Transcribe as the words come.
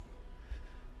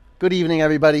Good evening,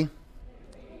 everybody.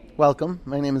 Welcome.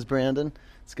 My name is Brandon.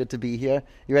 It's good to be here.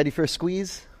 You ready for a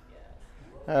squeeze?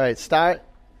 All right, start.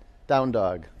 Down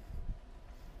dog.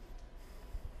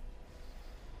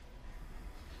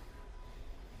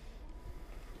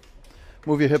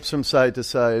 Move your hips from side to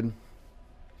side.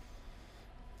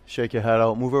 Shake your head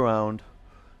out. Move around.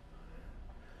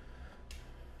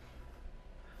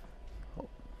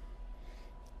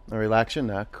 Now relax your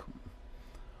neck.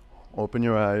 Open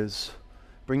your eyes.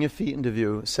 Bring your feet into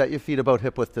view. Set your feet about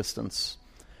hip-width distance.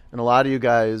 And a lot of you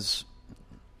guys,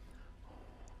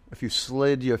 if you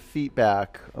slid your feet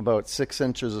back about 6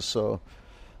 inches or so,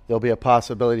 there'll be a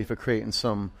possibility for creating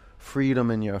some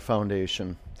freedom in your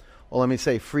foundation. Well, let me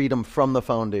say freedom from the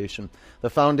foundation. The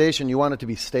foundation, you want it to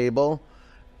be stable,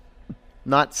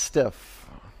 not stiff.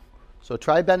 So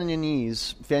try bending your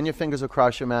knees, fan your fingers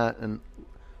across your mat, and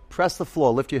press the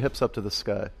floor. Lift your hips up to the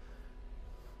sky.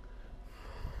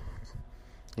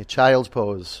 Your child's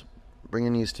pose. Bring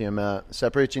your knees to your mat.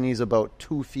 Separate your knees about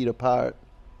 2 feet apart.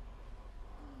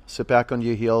 Sit back on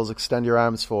your heels. Extend your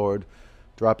arms forward.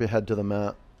 Drop your head to the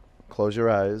mat. Close your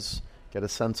eyes. Get a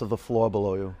sense of the floor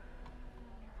below you.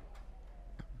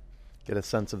 Get a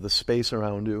sense of the space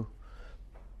around you.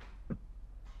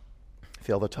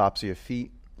 Feel the tops of your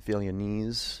feet. Feel your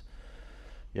knees,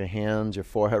 your hands, your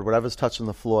forehead, whatever's touching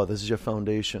the floor. This is your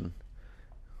foundation.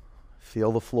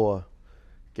 Feel the floor.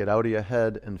 Get out of your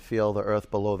head and feel the earth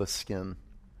below the skin.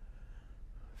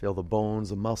 Feel the bones,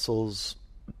 the muscles.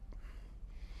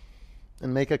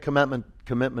 And make a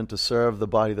commitment to serve the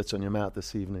body that's on your mat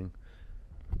this evening.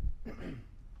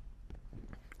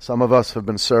 Some of us have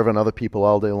been serving other people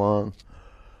all day long.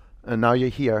 And now you're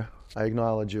here. I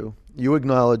acknowledge you. You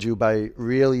acknowledge you by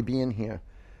really being here.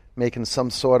 Making some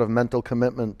sort of mental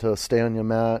commitment to stay on your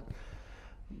mat,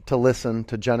 to listen,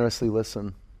 to generously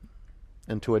listen,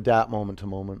 and to adapt moment to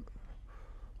moment.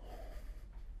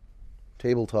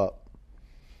 Tabletop.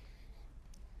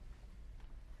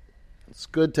 It's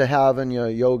good to have in your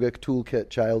yogic toolkit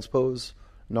child's pose,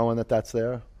 knowing that that's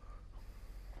there.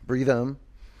 Breathe in.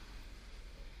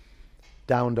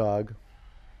 Down dog.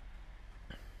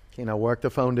 Okay, now work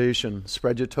the foundation.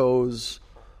 Spread your toes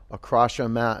across your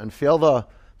mat and feel the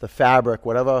fabric,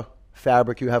 whatever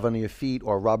fabric you have under your feet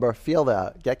or rubber. Feel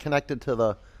that. Get connected to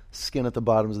the skin at the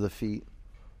bottoms of the feet.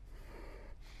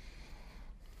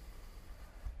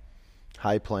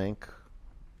 High plank.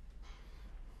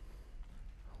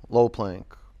 Low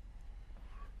plank.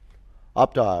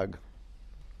 Up dog.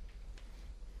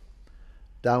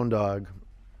 Down dog.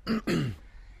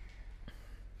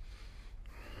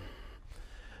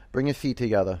 Bring your feet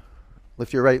together.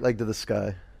 Lift your right leg to the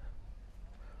sky.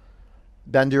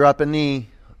 Bend your upper knee.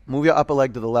 Move your upper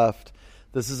leg to the left.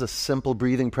 This is a simple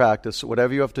breathing practice. So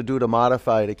whatever you have to do to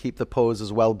modify, to keep the pose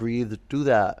as well breathed, do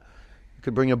that. You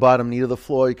could bring your bottom knee to the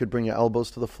floor. You could bring your elbows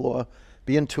to the floor.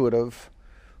 Be intuitive.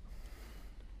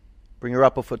 Bring your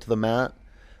upper foot to the mat.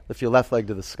 Lift your left leg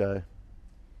to the sky.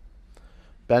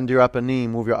 Bend your upper knee.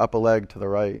 Move your upper leg to the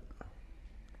right.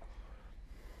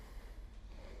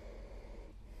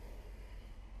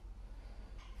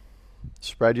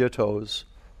 Spread your toes.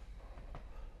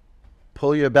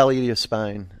 Pull your belly to your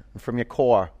spine. And from your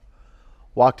core,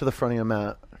 walk to the front of your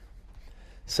mat.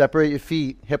 Separate your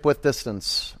feet, hip-width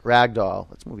distance, ragdoll.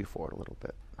 Let's move you forward a little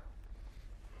bit.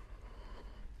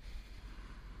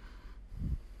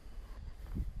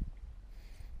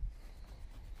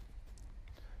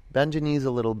 Bend your knees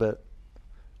a little bit.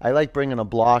 I like bringing a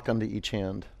block under each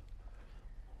hand.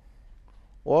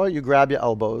 Or you grab your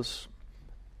elbows.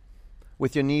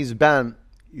 With your knees bent,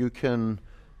 you can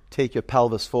take your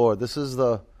pelvis forward. This is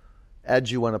the edge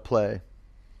you want to play.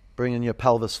 Bringing your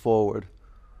pelvis forward.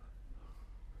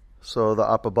 So the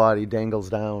upper body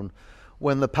dangles down.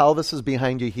 When the pelvis is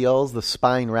behind your heels, the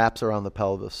spine wraps around the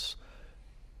pelvis.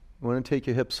 You want to take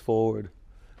your hips forward.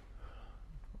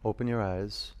 Open your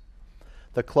eyes.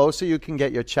 The closer you can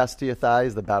get your chest to your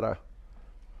thighs, the better.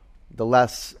 The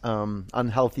less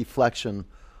unhealthy flexion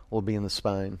will be in the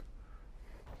spine.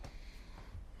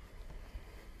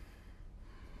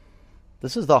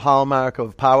 This is the hallmark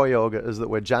of power yoga, is that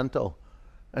we're gentle.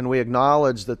 And we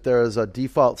acknowledge that there is a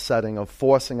default setting of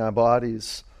forcing our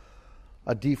bodies,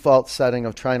 a default setting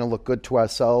of trying to look good to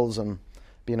ourselves and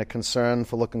being a concern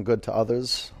for looking good to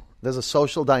others. There's a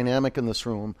social dynamic in this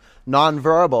room,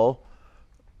 nonverbal,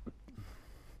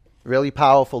 really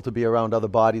powerful to be around other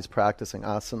bodies practicing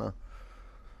asana.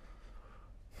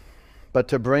 But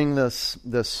to bring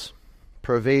this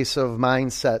pervasive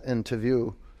mindset into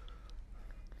view,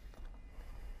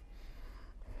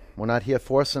 we're not here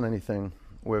forcing anything.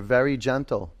 We're very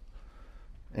gentle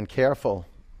and careful.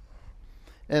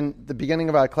 In the beginning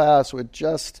of our class, we're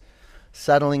just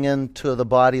settling into the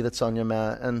body that's on your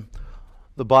mat. And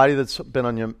the body that's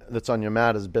on your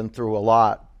mat has been through a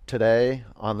lot today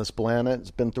on this planet.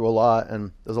 It's been through a lot,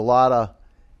 and there's a lot of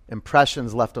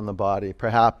impressions left on the body,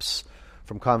 perhaps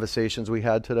from conversations we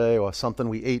had today, or something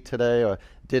we ate today or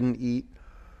didn't eat.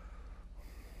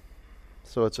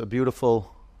 So it's a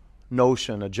beautiful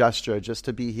notion, a gesture, just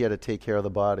to be here to take care of the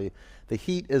body. The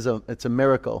heat it's a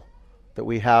miracle that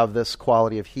we have this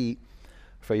quality of heat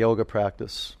for yoga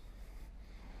practice.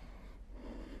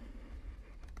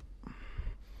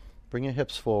 Bring your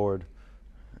hips forward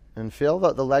and feel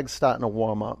that the legs starting to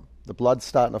warm up. The blood's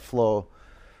starting to flow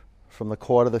from the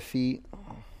core to the feet.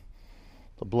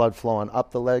 The blood flowing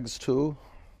up the legs too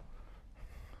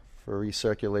for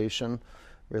recirculation.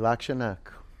 Relax your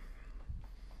neck.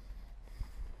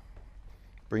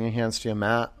 Bring your hands to your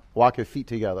mat. Walk your feet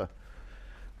together.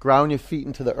 Ground your feet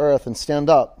into the earth and stand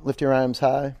up. Lift your arms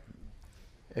high.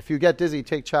 If you get dizzy,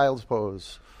 take child's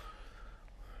pose.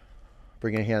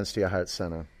 Bring your hands to your heart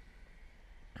center.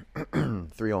 3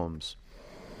 ohms.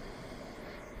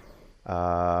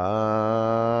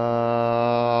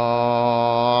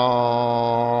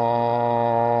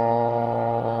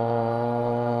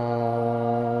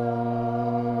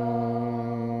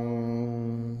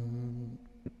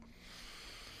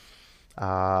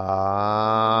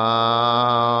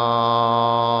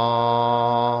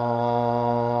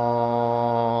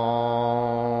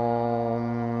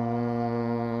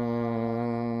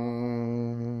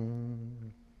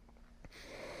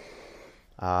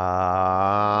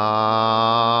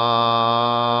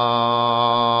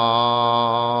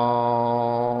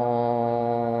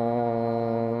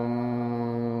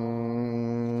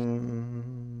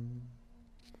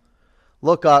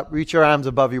 Look up, reach your arms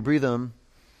above you, breathe in.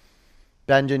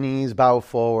 Bend your knees, bow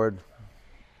forward.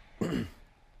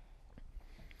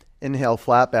 Inhale,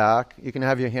 flat back. You can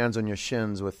have your hands on your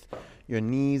shins with your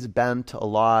knees bent a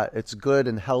lot. It's good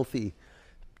and healthy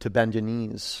to bend your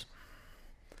knees.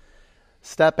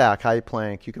 Step back, high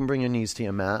plank. You can bring your knees to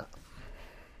your mat.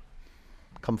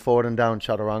 Come forward and down,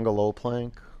 chaturanga, low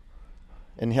plank.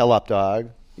 Inhale, up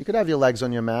dog. You could have your legs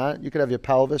on your mat. You could have your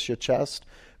pelvis, your chest.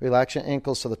 Relax your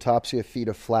ankles so the tops of your feet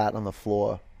are flat on the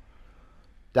floor.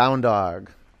 Down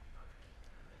dog.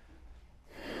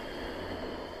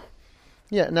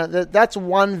 Yeah, now that's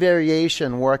one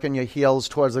variation, working your heels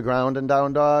towards the ground in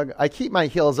down dog. I keep my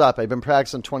heels up. I've been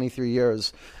practicing 23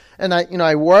 years. And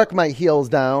I work my heels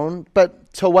down,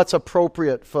 but to what's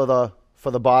appropriate for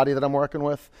the body that I'm working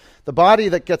with. The body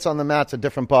that gets on the mat's a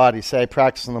different body. Say I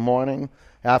practice in the morning,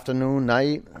 afternoon,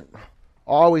 night.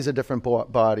 Always a different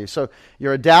body. So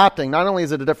you're adapting. Not only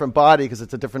is it a different body because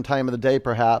it's a different time of the day,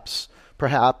 perhaps,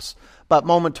 but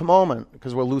moment to moment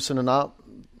because we're loosening up.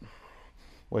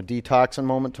 We're detoxing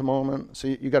moment to moment. So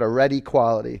you got a ready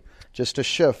quality just to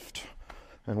shift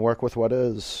and work with what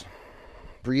is.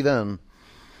 Breathe in.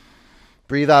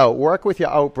 Breathe out. Work with your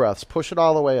out breaths. Push it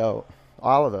all the way out.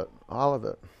 All of it. All of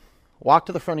it. Walk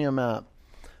to the front of your mat.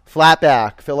 Flat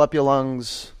back. Fill up your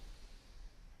lungs.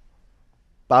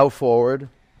 Bow forward.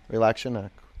 Relax your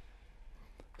neck.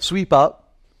 Sweep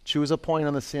up. Choose a point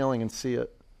on the ceiling and see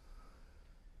it.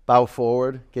 Bow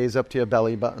forward. Gaze up to your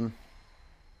belly button.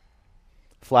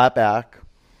 Flat back.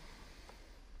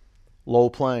 Low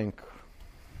plank.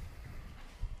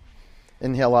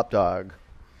 Inhale, up dog.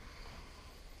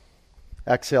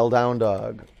 Exhale, down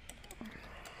dog.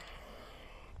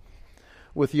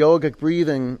 With yogic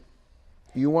breathing,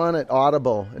 you want it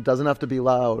audible. It doesn't have to be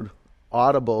loud.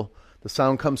 Audible. The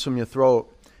sound comes from your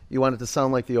throat. You want it to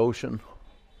sound like the ocean.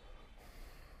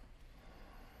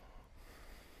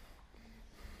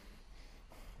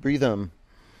 Breathe in.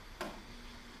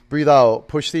 Breathe out.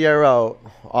 Push the air out.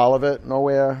 All of it.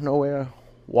 Nowhere.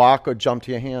 Walk or jump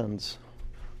to your hands.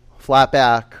 Flat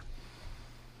back.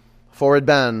 Forward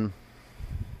bend.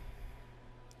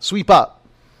 Sweep up.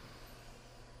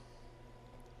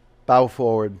 Bow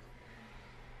forward.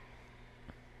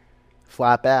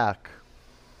 Flat back.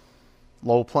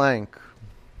 Low plank.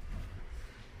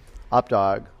 Up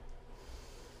dog.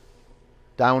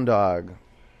 Down dog.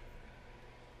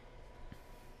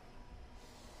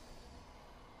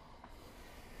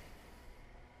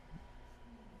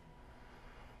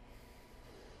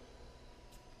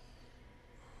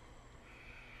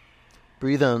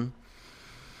 Breathe in.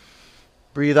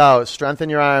 Breathe out. Strengthen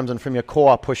your arms, and from your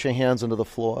core, push your hands into the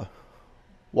floor.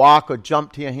 Walk or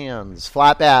jump to your hands.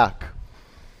 Flat back.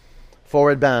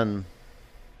 Forward bend.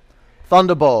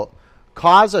 Thunderbolt.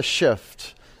 Cause a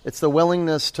shift. It's the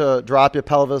willingness to drop your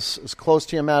pelvis as close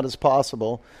to your mat as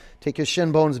possible. Take your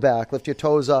shin bones back. Lift your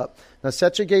toes up. Now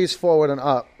set your gaze forward and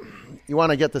up. You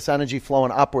want to get this energy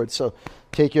flowing upwards. So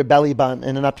take your belly button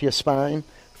in and up to your spine.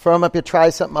 Firm up your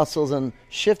tricep muscles and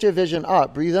shift your vision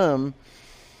up. Breathe in.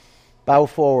 Bow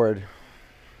forward.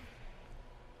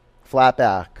 Flat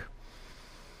back.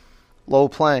 Low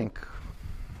plank.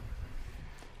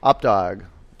 Up dog.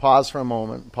 Pause for a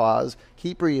moment. Pause.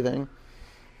 Keep breathing.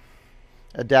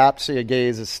 Adapt so your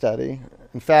gaze is steady.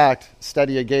 In fact,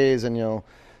 steady your gaze and you'll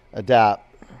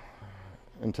adapt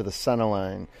into the center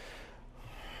line.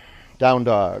 Down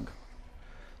dog.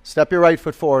 Step your right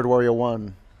foot forward, warrior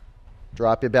one.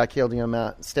 Drop your back heel to your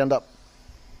mat. Stand up.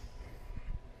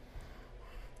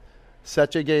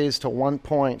 Set your gaze to one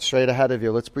point straight ahead of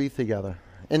you. Let's breathe together.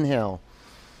 Inhale.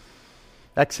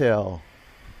 Exhale.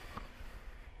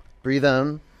 Breathe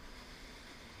in.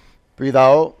 Breathe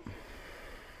out.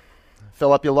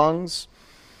 Fill up your lungs.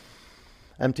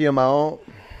 Empty them out.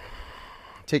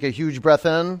 Take a huge breath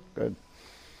in. Good.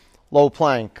 Low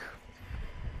plank.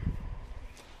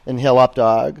 Inhale, up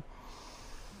dog.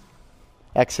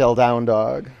 Exhale, down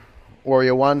dog.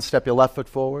 Warrior one, step your left foot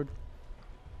forward.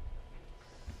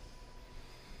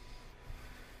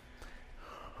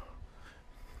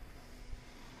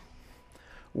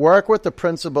 Work with the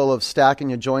principle of stacking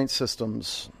your joint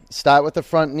systems. Start with the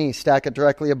front knee. Stack it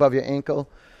directly above your ankle.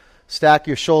 Stack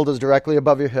your shoulders directly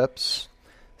above your hips.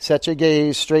 Set your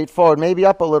gaze straight forward, maybe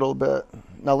up a little bit.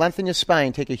 Now lengthen your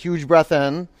spine. Take a huge breath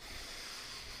in.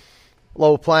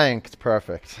 Low plank. It's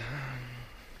perfect.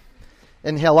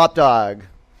 Inhale, up dog.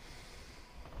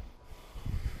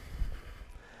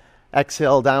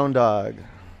 Exhale, down dog.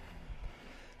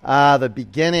 The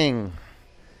beginning.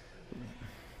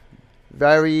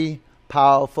 Very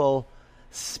powerful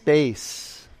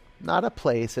space. Not a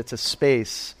place, it's a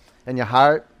space. In your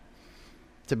heart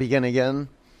to begin again.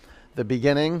 The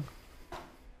beginning.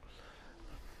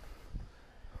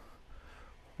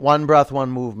 One breath,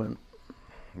 one movement.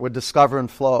 We're discovering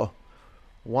flow.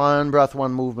 One breath,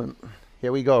 one movement.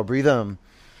 Here we go. Breathe in.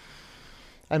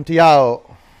 Empty out.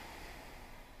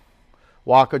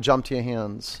 Walk or jump to your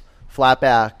hands. Flat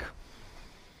back.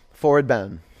 Forward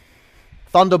bend.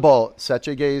 Thunderbolt. Set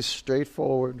your gaze straight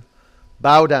forward.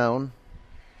 Bow down.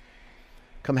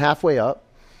 Come halfway up.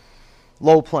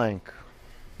 Low plank.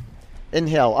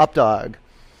 Inhale, up dog.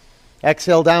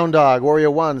 Exhale, down dog.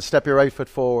 Warrior one, step your right foot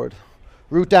forward.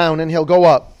 Root down, inhale, go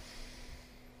up.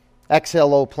 Exhale,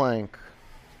 low plank.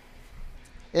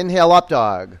 Inhale, up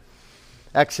dog.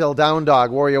 Exhale, down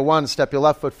dog. Warrior one, step your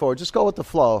left foot forward. Just go with the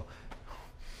flow.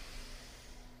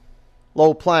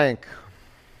 Low plank.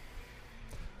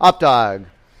 Up dog.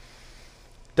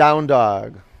 Down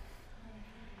dog.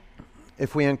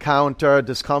 If we encounter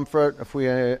discomfort, if we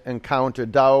encounter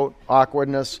doubt,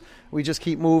 awkwardness, we just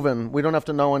keep moving. We don't have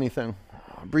to know anything.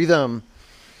 Breathe in.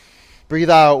 Breathe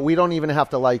out. We don't even have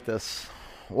to like this.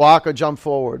 Walk or jump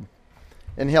forward.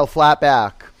 Inhale, flat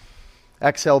back.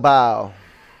 Exhale, bow.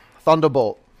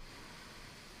 Thunderbolt.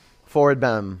 Forward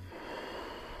bend.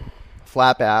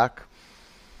 Flat back.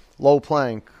 Low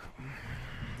plank.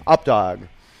 Up dog.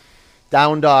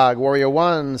 Down dog. Warrior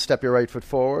one, step your right foot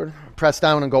forward. Press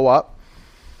down and go up.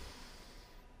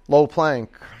 Low plank.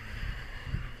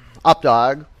 Up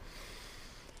dog.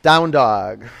 Down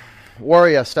dog.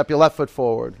 Warrior, step your left foot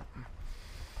forward.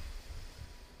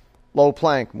 Low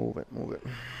plank, move it, move it.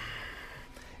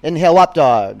 Inhale, up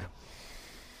dog.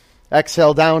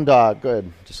 Exhale, down dog.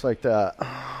 Good, just like that.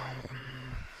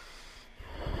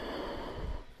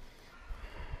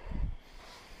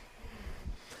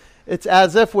 It's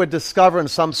as if we're discovering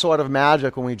some sort of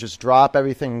magic when we just drop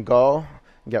everything and go,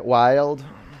 and get wild,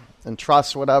 and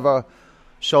trust whatever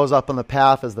shows up on the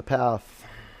path is the path.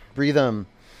 Breathe in.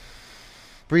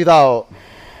 Breathe out.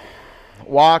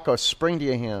 Walk or spring to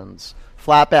your hands.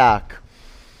 Flat back.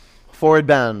 Forward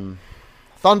bend.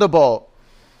 Thunderbolt.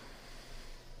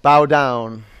 Bow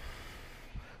down.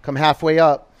 Come halfway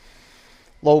up.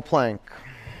 Low plank.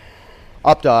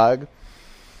 Up dog.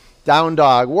 Down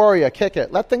dog. Warrior, kick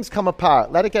it. Let things come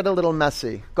apart. Let it get a little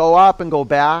messy. Go up and go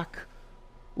back.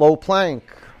 Low plank.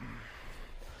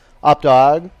 Up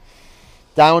dog.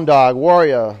 Down dog.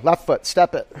 Warrior. Left foot.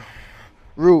 Step it.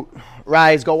 Root.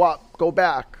 Rise. Go up. Go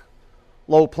back.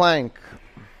 Low plank.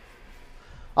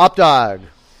 Up dog.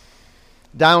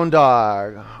 Down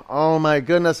dog. Oh my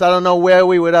goodness. I don't know where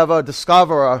we would ever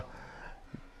discover or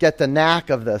get the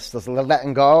knack of this. Just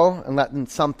letting go and letting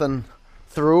something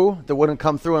through that wouldn't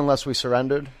come through unless we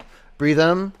surrendered. Breathe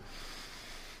in.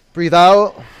 Breathe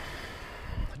out.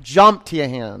 Jump to your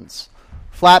hands.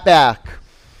 Flat back.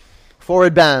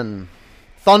 Forward bend.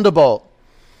 Thunderbolt.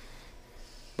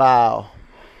 Bow.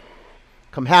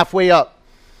 Come halfway up.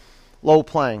 Low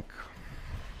plank.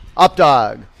 Up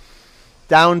dog.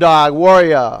 Down dog.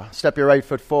 Warrior. Step your right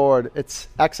foot forward. It's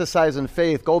exercise in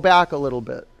faith. Go back a little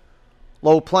bit.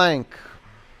 Low plank.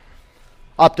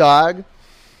 Up dog.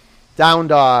 Down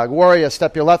dog. Warrior.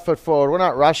 Step your left foot forward. We're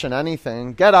not rushing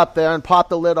anything. Get up there and pop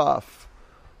the lid off.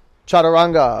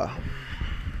 Chaturanga.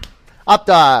 Up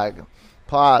dog.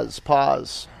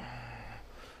 Pause.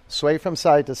 Sway from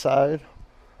side to side.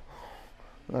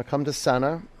 Now come to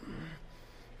center.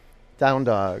 Down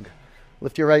dog.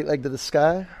 Lift your right leg to the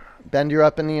sky. Bend your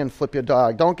upper knee and flip your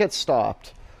dog. Don't get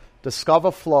stopped.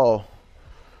 Discover flow.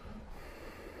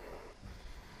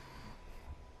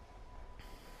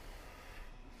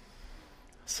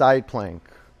 Side plank.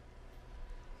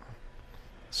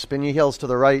 Spin your heels to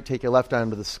the right. Take your left arm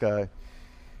to the sky.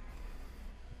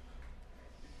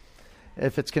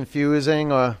 If it's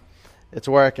confusing or it's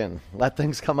working, let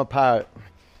things come apart.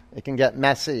 It can get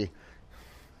messy.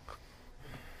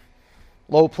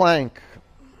 Low plank.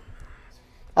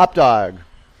 Up dog.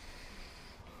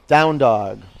 Down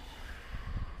dog.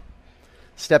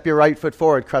 Step your right foot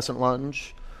forward, crescent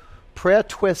lunge. Prayer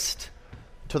twist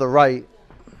to the right.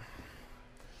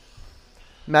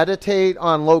 Meditate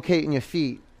on locating your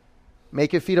feet.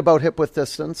 Make your feet about hip width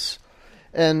distance.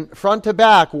 And front to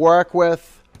back, work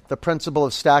with the principle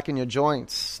of stacking your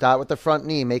joints. Start with the front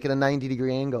knee. Make it a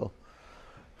 90-degree angle.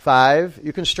 5,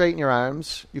 you can straighten your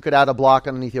arms. You could add a block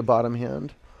underneath your bottom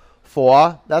hand.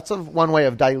 4, that's one way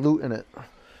of diluting it.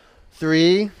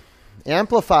 3,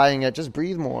 amplifying it. Just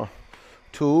breathe more.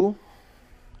 2,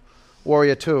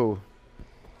 warrior 2.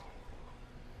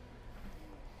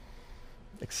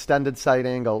 Extended side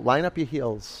angle. Line up your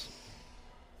heels.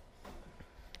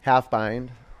 Half bind.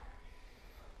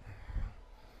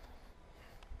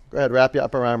 Go ahead, wrap your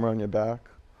upper arm around your back.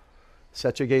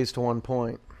 Set your gaze to one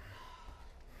point.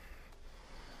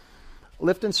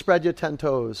 Lift and spread your 10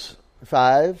 toes.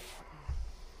 5,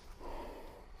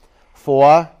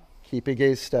 4, keep your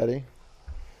gaze steady.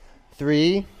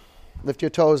 3, lift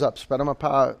your toes up, spread them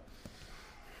apart.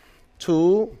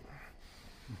 2,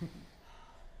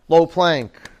 low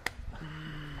plank.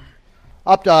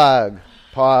 Up dog.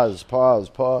 Pause.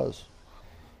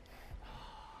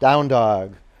 Down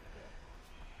dog.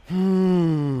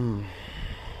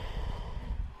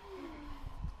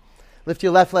 Lift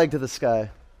your left leg to the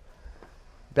sky.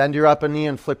 Bend your upper knee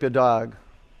and flip your dog.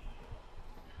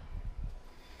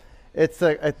 It's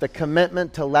the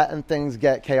commitment to letting things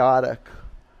get chaotic.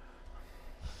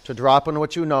 To drop on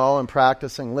what you know and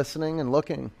practicing listening and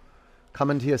looking.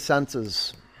 Coming to your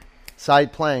senses.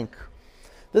 Side plank.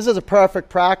 This is a perfect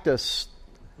practice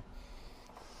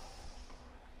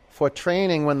for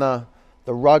training when the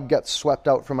rug gets swept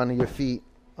out from under your feet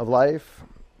of life.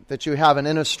 That you have an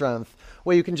inner strength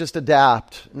where you can just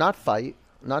adapt, not fight.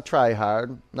 Not try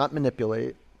hard, not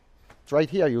manipulate. It's right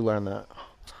here you learn that.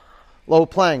 Low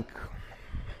plank.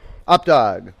 Up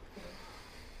dog.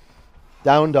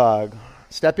 Down dog.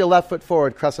 Step your left foot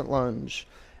forward, crescent lunge.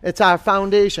 It's our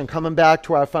foundation, coming back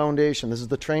to our foundation. This is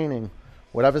the training.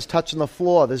 Whatever's touching the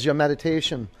floor, this is your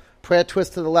meditation. Prayer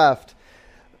twist to the left.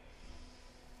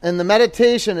 In the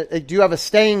meditation, do you have a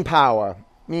staying power?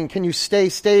 I mean, can you stay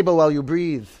stable while you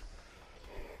breathe?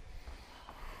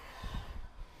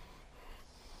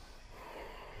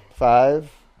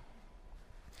 5,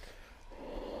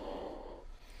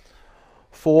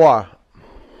 4,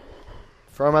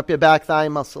 firm up your back thigh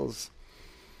muscles.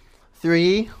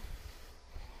 3,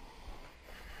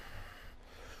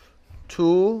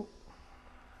 2,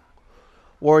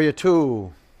 warrior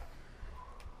 2.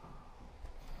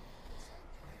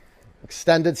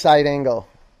 Extended side angle.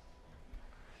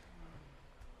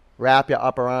 Wrap your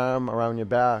upper arm around your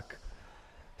back.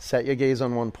 Set your gaze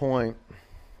on one point.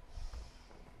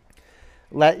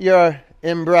 Let your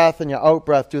in-breath and your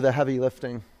out-breath do the heavy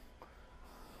lifting.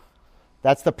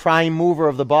 That's the prime mover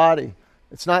of the body.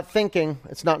 It's not thinking.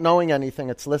 It's not knowing anything.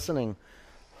 It's listening.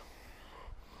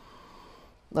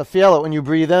 Now feel it. When you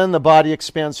breathe in, the body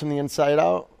expands from the inside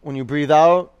out. When you breathe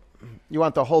out, you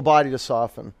want the whole body to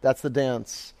soften. That's the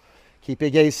dance. Keep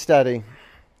your gaze steady.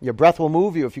 Your breath will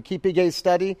move you. If you keep your gaze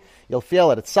steady, you'll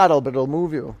feel it. It's subtle, but it'll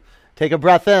move you. Take a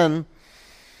breath in.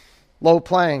 Low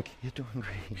plank. You're doing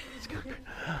great. It's good.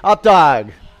 Up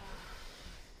dog.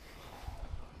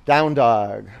 Down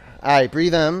dog. All right,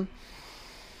 breathe in.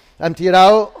 Empty it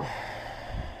out.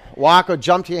 Walk or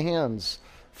jump to your hands.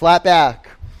 Flat back.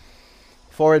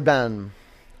 Forward bend.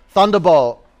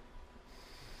 Thunderbolt.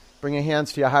 Bring your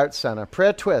hands to your heart center.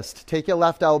 Prayer twist. Take your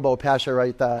left elbow past your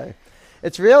right thigh.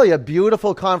 It's really a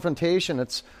beautiful confrontation.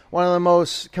 It's one of the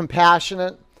most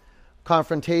compassionate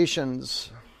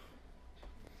confrontations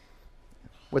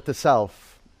with the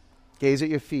self. Gaze at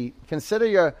your feet.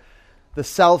 Consider the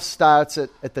self starts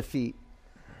at the feet.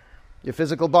 Your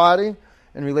physical body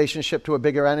in relationship to a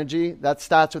bigger energy, that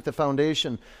starts with the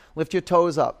foundation. Lift your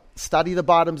toes up. Study the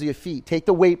bottoms of your feet. Take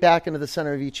the weight back into the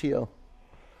center of each heel.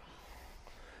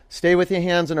 Stay with your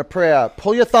hands in a prayer.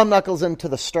 Pull your thumb knuckles into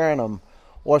the sternum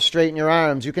or straighten your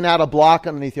arms. You can add a block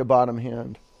underneath your bottom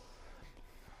hand.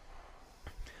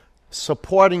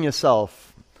 Supporting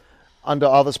yourself under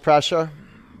all this pressure.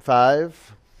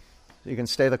 5. You can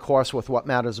stay the course with what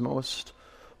matters most.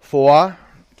 4.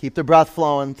 Keep the breath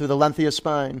flowing through the length of your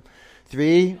spine.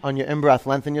 3. On your in-breath,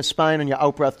 lengthen your spine. On your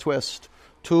out-breath, twist.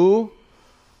 2.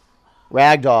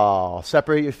 Ragdoll.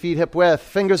 Separate your feet hip width.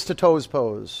 Fingers to toes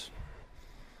pose.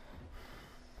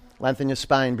 Lengthen your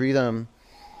spine. Breathe in.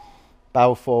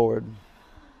 Bow forward.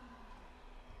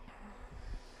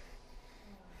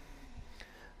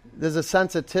 There's a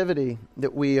sensitivity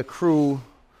that we accrue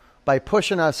by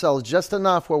pushing ourselves just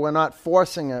enough where we're not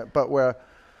forcing it, but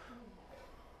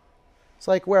it's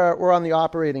like we're on the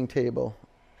operating table.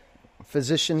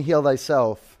 Physician, heal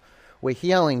thyself. We're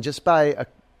healing just by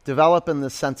developing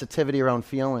this sensitivity around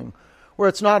feeling, where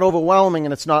it's not overwhelming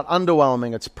and it's not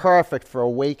underwhelming. It's perfect for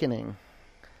awakening.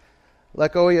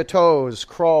 Let go of your toes.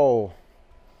 Crow.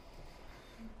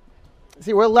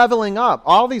 See, we're leveling up.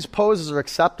 All these poses are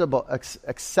accessible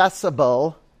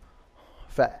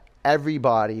for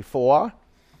everybody. 4,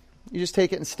 you just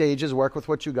take it in stages, work with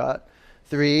what you got.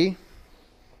 3,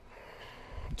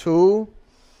 2,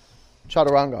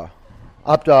 chaturanga.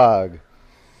 Up dog.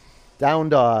 Down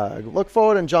dog. Look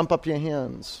forward and jump up your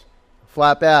hands.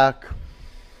 Flat back.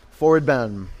 Forward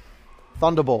bend.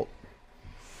 Thunderbolt.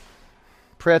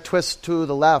 Prayer twist to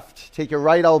the left. Take your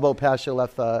right elbow past your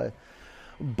left thigh.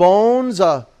 Bones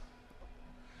are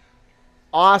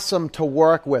awesome to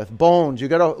work with. Bones. You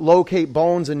got to locate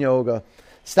bones in yoga.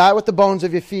 Start with the bones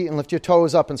of your feet and lift your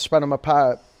toes up and spread them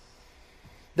apart.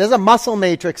 There's a muscle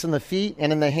matrix in the feet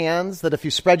and in the hands that if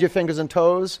you spread your fingers and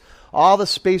toes, all the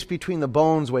space between the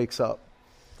bones wakes up.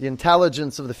 The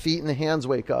intelligence of the feet and the hands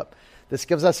wake up. This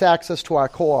gives us access to our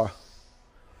core.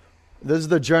 This is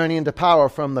the journey into power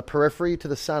from the periphery to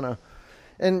the center.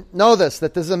 And know this,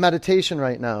 that this is a meditation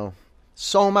right now.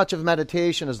 So much of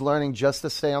meditation is learning just to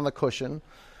stay on the cushion.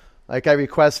 Like I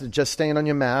requested, just staying on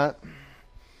your mat.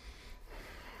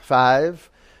 5,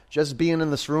 just being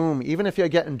in this room, even if you're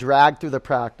getting dragged through the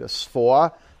practice.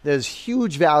 4, there's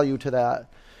huge value to that.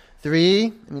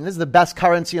 3, this is the best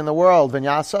currency in the world,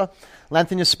 vinyasa.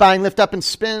 Lengthen your spine, lift up and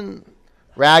spin.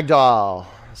 Ragdoll.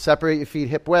 Separate your feet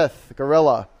hip width.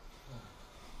 Gorilla.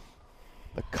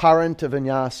 The current of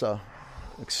vinyasa.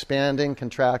 Expanding,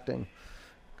 contracting.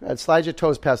 Go ahead, slide your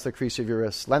toes past the crease of your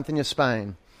wrists. Lengthen your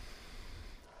spine.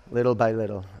 Little by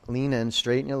little. Lean in,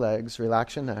 straighten your legs,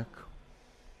 relax your neck.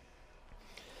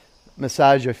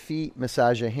 Massage your feet,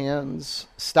 massage your hands.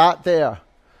 Start there.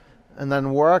 And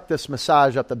then work this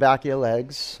massage up the back of your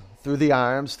legs, through the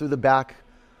arms, through the back,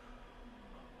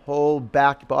 whole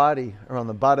back body, around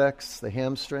the buttocks, the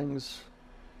hamstrings.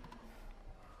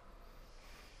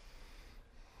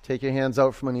 Take your hands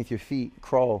out from underneath your feet.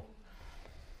 Crow.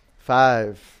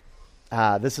 5.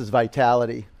 This is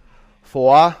vitality.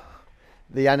 4.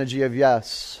 The energy of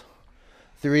yes.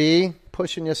 3.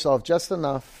 Pushing yourself just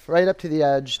enough. Right up to the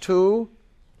edge. 2.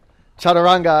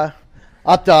 Chaturanga.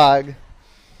 Up dog.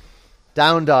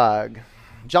 Down dog.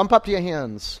 Jump up to your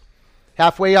hands.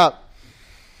 Halfway up.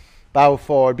 Bow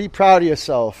forward. Be proud of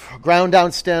yourself. Ground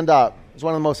down, stand up. It's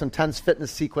one of the most intense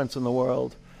fitness sequences in the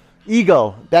world.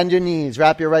 Eagle. Bend your knees.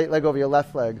 Wrap your right leg over your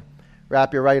left leg.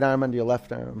 Wrap your right arm under your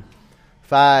left arm.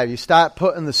 5. You start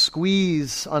putting the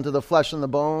squeeze onto the flesh and the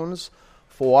bones.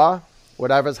 4.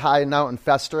 Whatever's hiding out and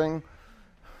festering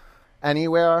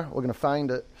anywhere, we're going to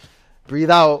find it.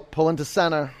 Breathe out. Pull into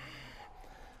center.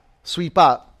 Sweep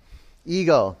up.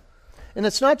 Eagle. And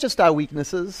it's not just our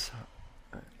weaknesses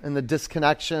and the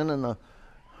disconnection and the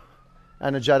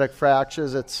energetic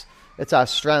fractures. It's our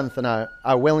strength and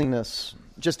our willingness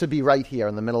just to be right here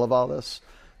in the middle of all this.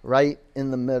 Right in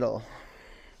the middle.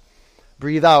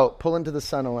 Breathe out. Pull into the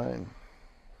center line.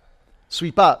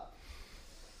 Sweep up.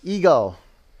 Eagle.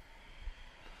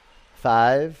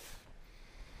 5.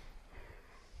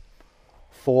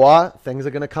 4. Things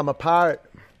are going to come apart.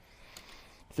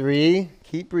 3.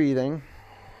 Keep breathing.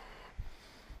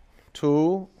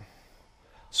 2.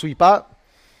 Sweep up.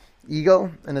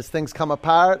 Eagle. And as things come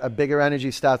apart, a bigger energy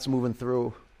starts moving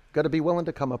through. Got to be willing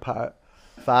to come apart.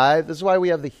 5. This is why we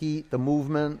have the heat, the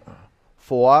movement.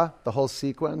 4. The whole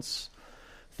sequence.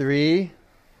 3.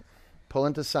 Pull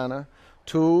into center.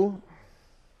 2.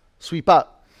 Sweep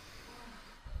up.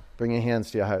 Bring your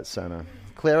hands to your heart center.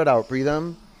 Clear it out. Breathe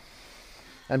in.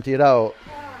 Empty it out.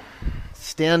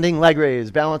 Standing leg raise.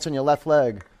 Balance on your left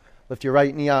leg. Lift your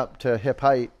right knee up to hip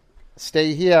height.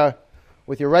 Stay here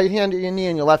with your right hand at your knee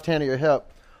and your left hand at your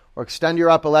hip. Or extend your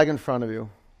upper leg in front of you.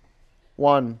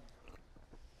 1,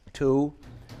 2,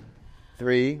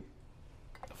 3,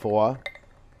 4.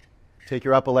 Take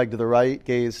your upper leg to the right,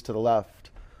 gaze to the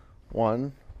left.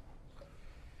 1,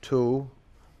 2,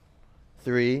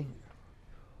 3,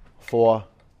 4.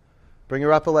 Bring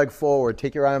your upper leg forward.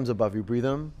 Take your arms above you. Breathe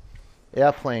in.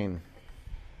 Airplane.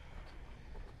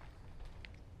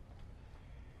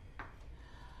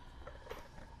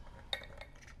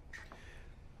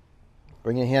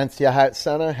 Bring your hands to your heart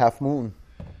center, half moon.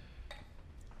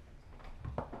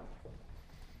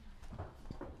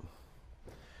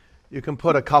 You can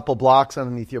put a couple blocks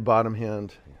underneath your bottom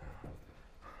hand.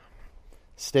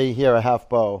 Stay here, a half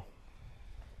bow.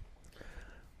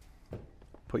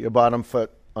 Put your bottom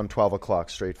foot on 12 o'clock,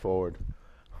 straight forward.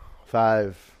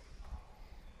 5,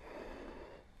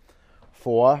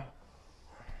 4,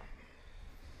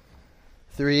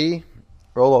 3,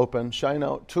 roll open, shine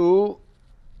out. 2,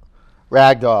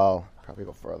 ragdoll. Probably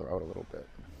go further out a little bit.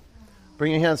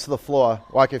 Bring your hands to the floor.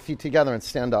 Walk your feet together and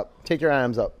stand up. Take your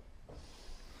arms up.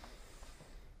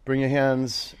 Bring your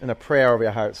hands in a prayer over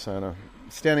your heart center.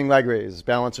 Standing leg raise.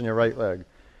 Balance on your right leg.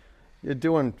 You're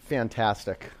doing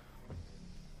fantastic.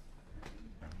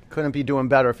 Couldn't be doing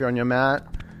better if you're on your mat.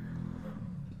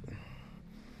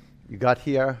 You got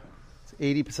here. It's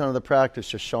 80% of the practice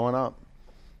just showing up.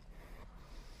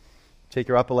 Take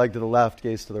your upper leg to the left,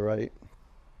 gaze to the right.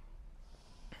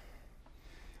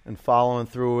 And following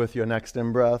through with your next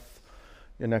in-breath,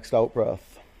 your next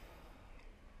out-breath.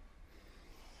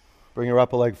 Bring your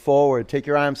upper leg forward. Take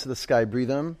your arms to the sky.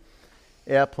 Breathe in.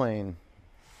 Airplane.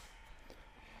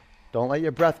 Don't let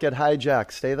your breath get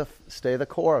hijacked. Stay the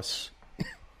course.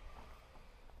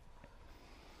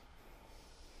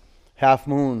 Half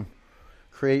moon.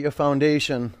 Create your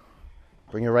foundation.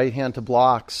 Bring your right hand to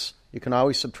blocks. You can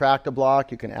always subtract a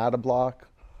block. You can add a block.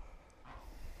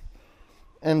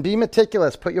 And be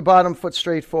meticulous. Put your bottom foot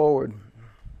straight forward.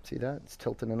 See that? It's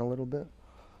tilted in a little bit.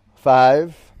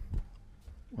 5.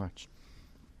 Watch.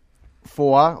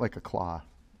 4, like a claw.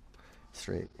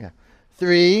 Straight, yeah.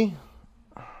 3.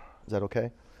 Is that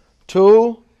okay?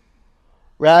 2.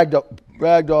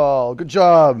 Ragdoll. Good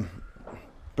job.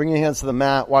 Bring your hands to the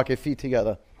mat. Walk your feet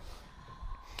together.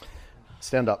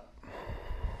 Stand up.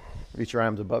 Reach your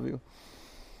arms above you.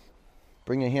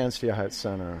 Bring your hands to your heart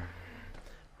center.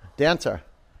 Dancer.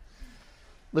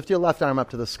 Lift your left arm up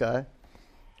to the sky.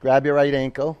 Grab your right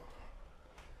ankle.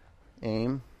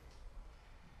 Aim.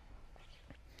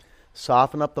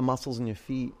 Soften up the muscles in your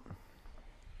feet.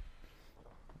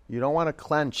 You don't want to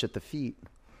clench at the feet.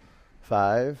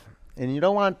 5. And you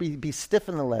don't want to be stiff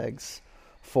in the legs.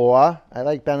 4. I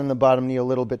like bending the bottom knee a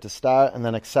little bit to start and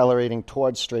then accelerating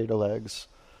towards straighter legs.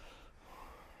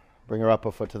 Bring your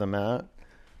upper foot to the mat.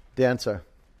 Dancer.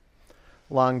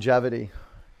 Longevity.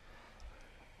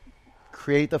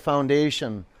 Create the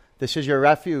foundation. This is your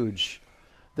refuge.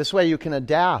 This way you can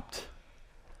adapt.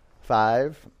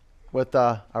 5. With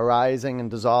the arising and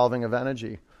dissolving of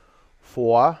energy.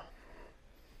 4.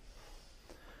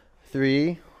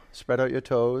 3. Spread out your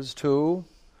toes. 2.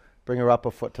 Bring your upper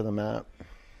foot to the mat.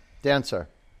 Dancer.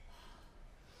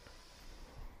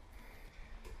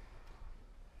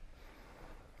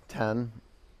 Ten.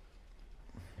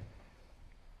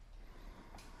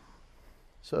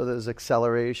 So there's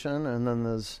acceleration and then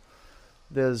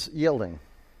there's yielding.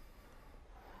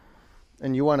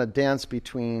 And you want to dance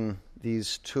between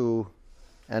these two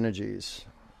energies,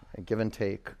 a give and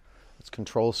take. It's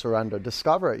control, surrender.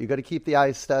 Discover it. You got to keep the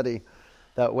eyes steady.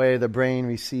 That way the brain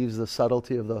receives the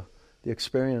subtlety of the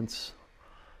experience.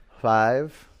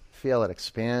 5, feel it.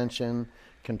 Expansion,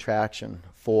 contraction.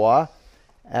 4,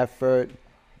 effort,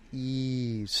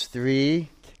 ease. 3,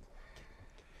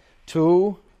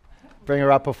 2, bring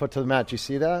your upper foot to the mat. Do you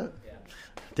see that? Yeah.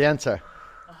 Dancer.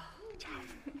 Good job.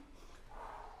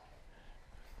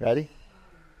 Ready?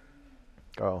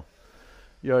 Go.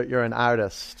 You're an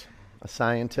artist, a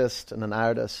scientist and an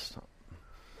artist.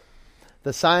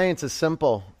 The science is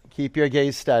simple. Keep your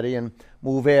gaze steady and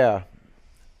move air.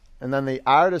 And then the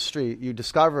artistry, you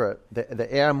discover it.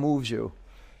 The air moves you.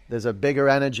 There's a bigger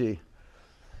energy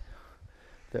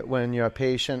that when you're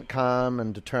patient, calm,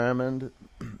 and determined,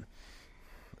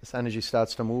 this energy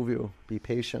starts to move you. Be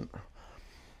patient.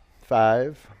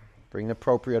 5, bring the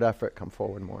appropriate effort. Come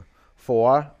forward more.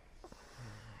 4,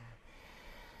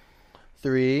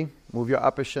 3, move your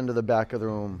upper shin to the back of the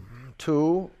room.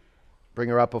 2, bring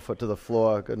your upper foot to the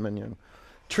floor. Good minion.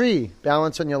 Tree,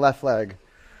 balance on your left leg.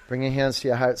 Bring your hands to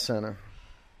your heart center.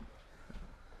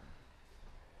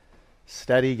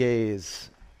 Steady gaze.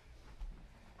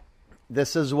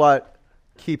 This is what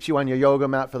keeps you on your yoga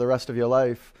mat for the rest of your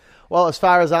life. Well, as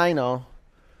far as I know,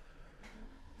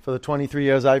 for the 23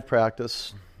 years I've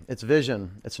practiced, it's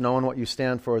vision. It's knowing what you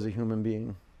stand for as a human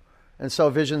being. And so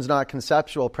vision's not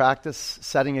conceptual. Practice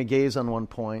setting a gaze on one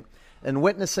point and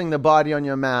witnessing the body on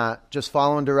your mat, just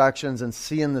following directions and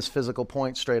seeing this physical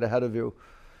point straight ahead of you.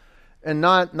 And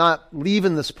not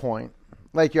leaving this point.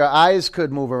 Like your eyes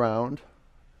could move around.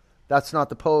 That's not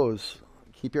the pose.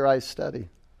 Keep your eyes steady.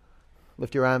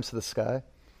 Lift your arms to the sky.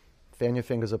 Fan your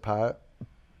fingers apart.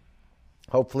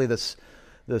 Hopefully this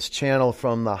channel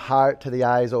from the heart to the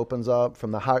eyes opens up,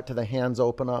 from the heart to the hands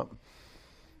open up.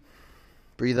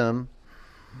 Breathe in.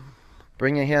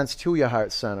 Bring your hands to your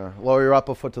heart center. Lower your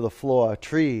upper foot to the floor.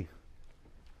 Tree.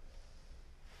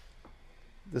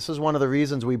 This is one of the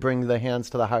reasons we bring the hands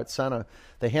to the heart center.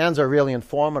 The hands are really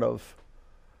informative.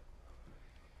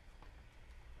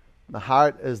 The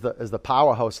heart is the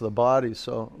powerhouse of the body,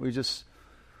 so we just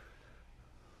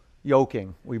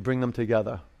yoking. We bring them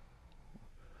together.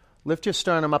 Lift your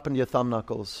sternum up into your thumb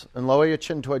knuckles and lower your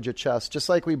chin towards your chest, just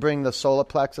like we bring the solar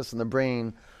plexus and the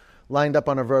brain lined up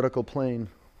on a vertical plane.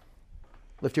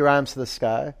 Lift your arms to the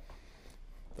sky.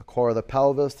 The core of the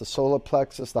pelvis, the solar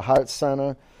plexus, the heart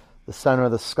center, the center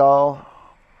of the skull.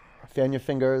 Fan your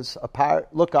fingers apart.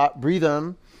 Look up. Breathe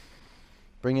in.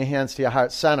 Bring your hands to your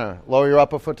heart center. Lower your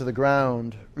upper foot to the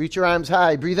ground. Reach your arms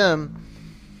high. Breathe in.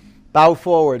 Bow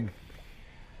forward.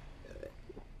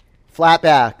 Flat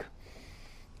back.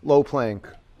 Low plank.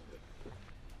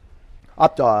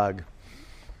 Up dog.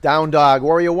 Down dog.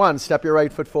 Warrior one. Step your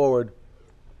right foot forward.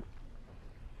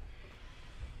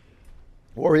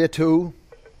 Warrior two.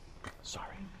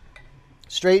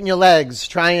 Straighten your legs.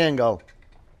 Triangle.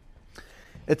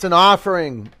 It's an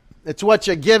offering. It's what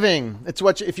you're giving.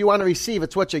 If you want to receive,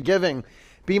 it's what you're giving.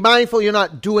 Be mindful you're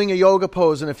not doing a yoga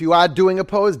pose. And if you are doing a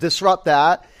pose, disrupt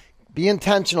that. Be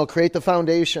intentional. Create the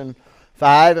foundation.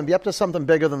 5, and be up to something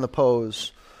bigger than the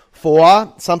pose.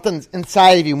 4, something's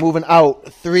inside of you moving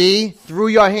out. 3, through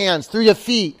your hands, through your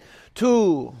feet.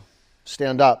 2,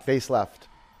 stand up, face left.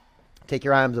 Take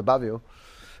your arms above you.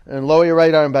 And lower your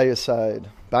right arm by your side.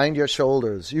 Bind your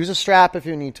shoulders. Use a strap if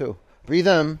you need to. Breathe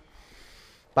in.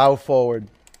 Bow forward.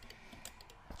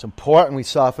 It's important we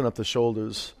soften up the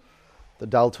shoulders. The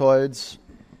deltoids.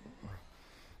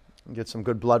 Get some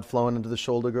good blood flowing into the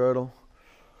shoulder girdle.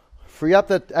 Free up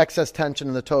the excess tension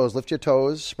in the toes. Lift your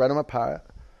toes. Spread them apart.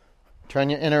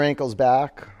 Turn your inner ankles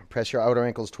back. Press your outer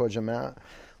ankles towards your mat.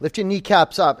 Lift your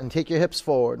kneecaps up and take your hips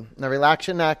forward. Now relax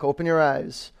your neck. Open your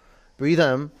eyes. Breathe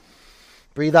in.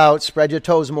 Breathe out. Spread your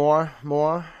toes more.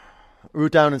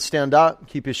 Root down and stand up.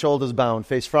 Keep your shoulders bound.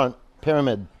 Face front.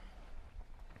 Pyramid.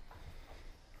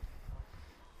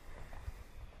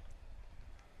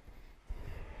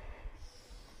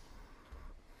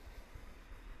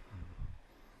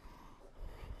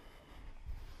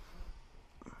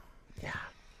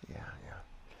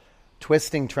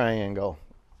 Twisting triangle.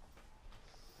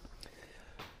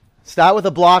 Start with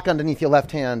a block underneath your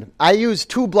left hand. I use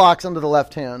 2 blocks under the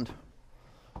left hand.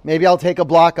 Maybe I'll take a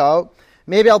block out.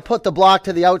 Maybe I'll put the block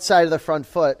to the outside of the front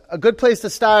foot. A good place to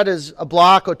start is a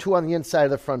block or 2 on the inside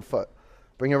of the front foot.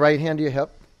 Bring your right hand to your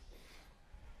hip.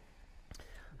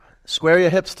 Square your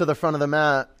hips to the front of the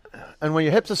mat. And when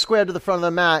your hips are squared to the front of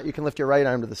the mat, you can lift your right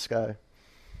arm to the sky.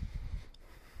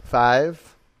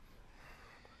 5.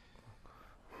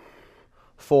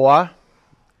 4.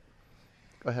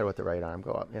 Go ahead with the right arm.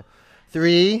 Go up. Yeah.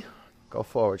 3. Go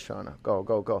forward, Shauna.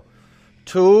 Go.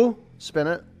 2. Spin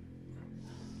it.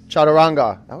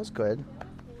 Chaturanga. That was good.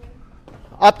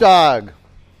 Up dog.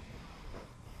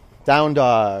 Down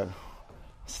dog.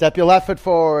 Step your left foot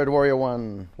forward. Warrior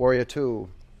 1. Warrior 2.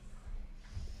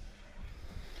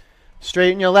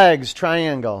 Straighten your legs.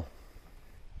 Triangle.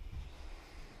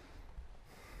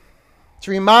 It's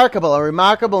a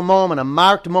remarkable moment, a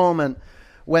marked moment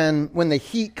when the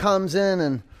heat comes in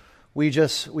and we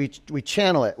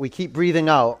channel it. We keep breathing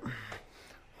out.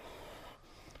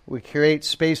 We create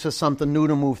space for something new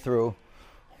to move through.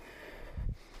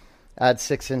 Add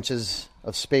 6 inches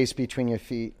of space between your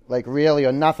feet. Like really,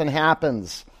 or nothing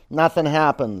happens.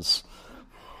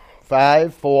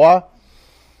 5, 4.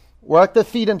 Work the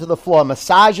feet into the floor.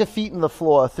 Massage your feet into the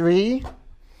floor. 3,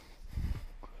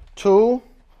 2.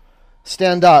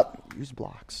 Stand up. Use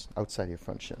blocks outside your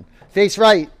front shin. Face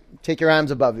right. Take your arms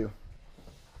above you.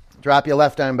 Drop your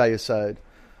left arm by your side.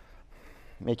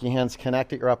 Make your hands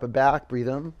connect at your upper back. Breathe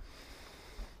in.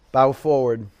 Bow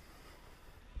forward.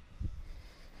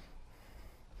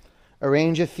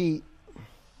 Arrange your feet.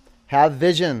 Have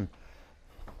vision.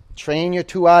 Train your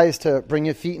 2 eyes to bring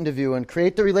your feet into view and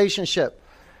create the relationship.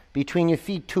 Between your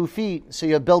feet, 2 feet, so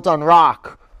you're built on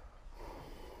rock.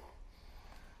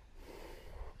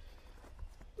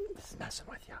 This is messing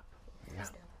with you. Yeah.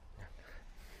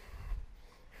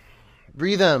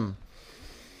 Breathe in.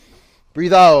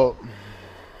 Breathe out.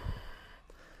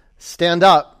 Stand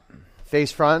up.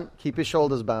 Face front. Keep your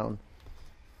shoulders bound.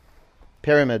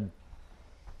 Pyramid.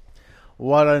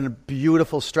 What a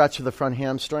beautiful stretch of the front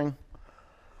hamstring.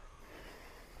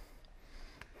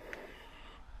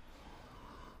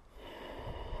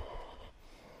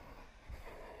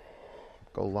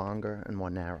 Go longer and more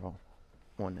narrow.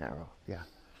 More narrow, yeah.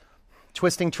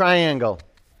 Twisting triangle.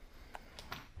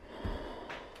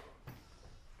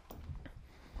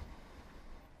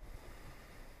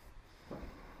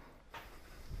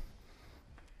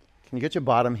 Can you get your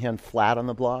bottom hand flat on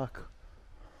the block?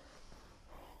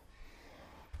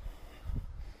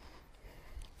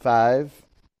 5,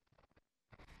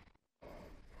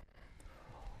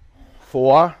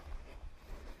 4,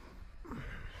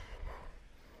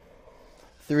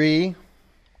 3,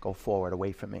 go forward,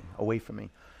 away from me,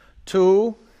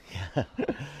 2,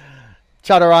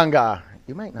 chaturanga.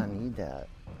 You might not need that.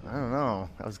 I don't know.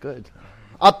 That was good.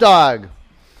 Up dog.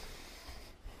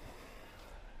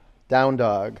 Down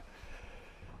dog.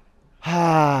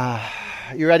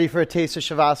 You ready for a taste of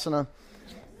Shavasana?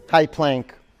 High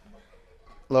plank.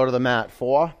 Low to the mat.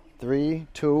 4, 3,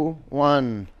 2,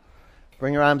 1.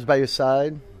 Bring your arms by your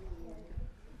side.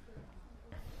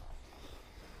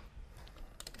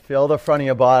 Feel the front of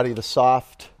your body, the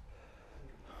soft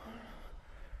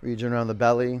region around the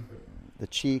belly, the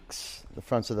cheeks, the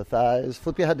fronts of the thighs.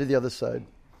 Flip your head to the other side.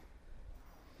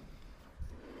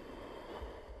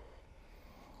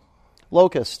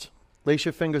 Locust. Lace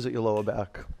your fingers at your lower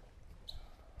back.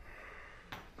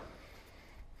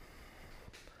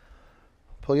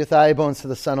 Pull your thigh bones to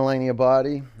the center line of your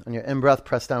body. On your in-breath,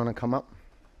 press down and come up.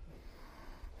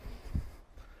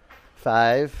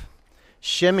 5.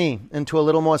 Shimmy into a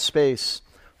little more space.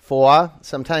 4.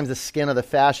 Sometimes the skin of the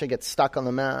fascia gets stuck on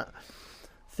the mat.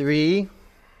 3.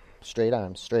 Straight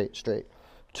arms, straight.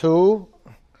 2.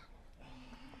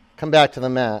 Come back to the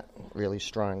mat. Really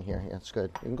strong here. Yeah, that's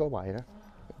good. You can go wider.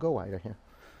 Go wider here.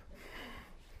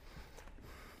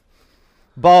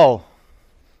 Bow.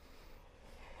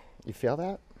 You feel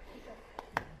that?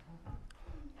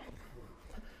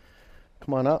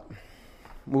 Come on up.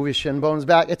 Move your shin bones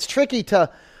back. It's tricky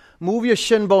to move your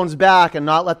shin bones back and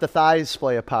not let the thighs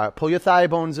splay apart. Pull your thigh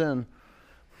bones in.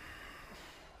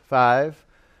 5,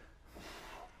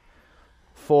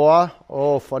 4.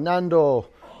 Oh, Fernando.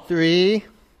 3,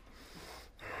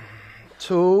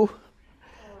 2.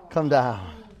 Come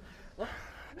down.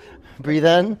 Breathe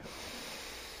in.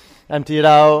 Empty it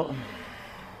out.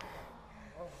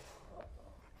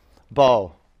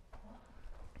 Bow.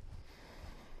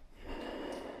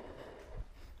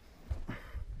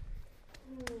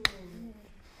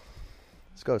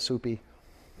 Let's go, Soupy.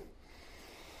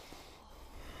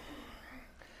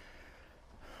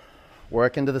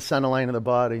 Work into the center line of the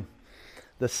body.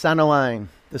 The center line,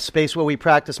 the space where we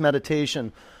practice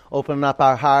meditation. Open up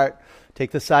our heart.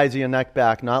 Take the sides of your neck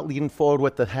back, not leaning forward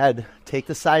with the head. Take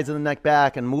the sides of the neck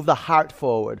back and move the heart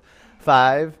forward.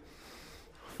 5,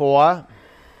 4,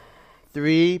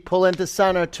 3, pull into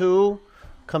center. 2,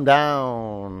 come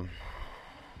down.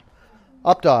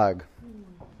 Up dog.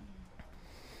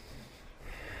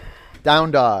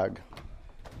 Down dog.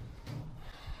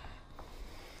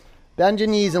 Bend your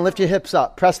knees and lift your hips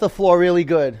up. Press the floor really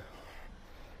good.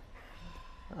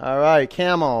 All right,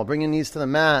 camel. Bring your knees to the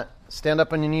mat. Stand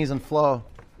up on your knees and flow.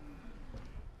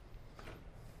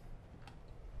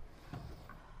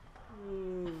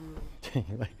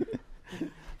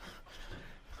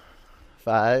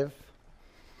 Five,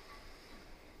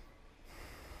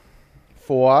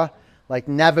 4, like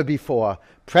never before.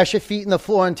 Press your feet in the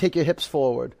floor and take your hips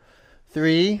forward.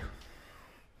 3,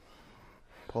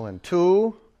 pull in.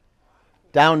 2,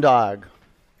 down dog.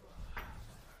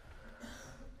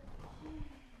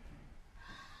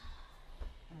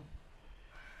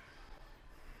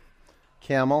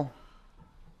 Camel.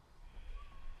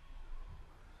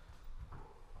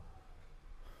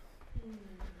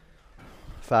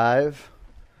 5,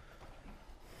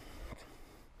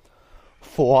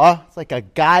 4. It's like a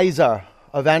geyser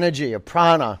of energy, of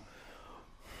prana.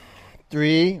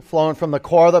 3, flowing from the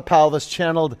core of the pelvis,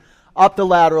 channeled up the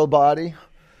lateral body,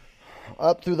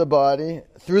 up through the body,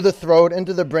 through the throat,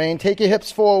 into the brain. Take your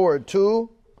hips forward. 2,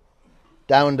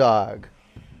 down dog.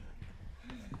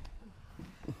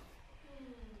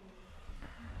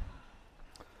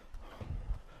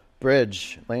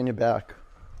 Bridge, lay on your back.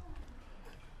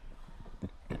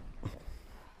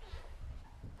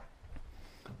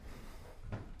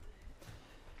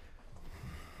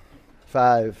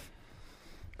 5.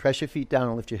 Press your feet down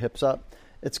and lift your hips up.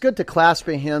 It's good to clasp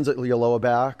your hands at your lower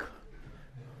back.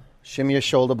 Shimmy your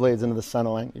shoulder blades into the center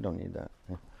line. You don't need that.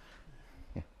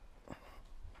 Yeah.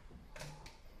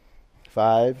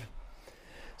 5.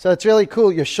 So it's really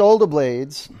cool. Your shoulder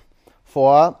blades,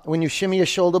 4. When you shimmy your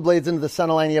shoulder blades into the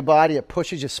center line of your body, it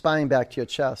pushes your spine back to your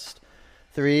chest.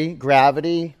 3.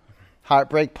 Gravity,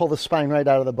 heartbreak, pull the spine right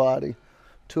out of the body.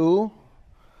 2.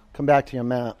 Come back to your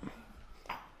mat.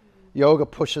 Yoga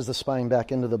pushes the spine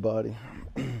back into the body.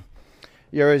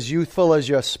 You're as youthful as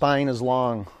your spine is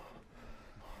long.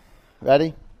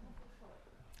 Ready?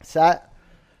 Set.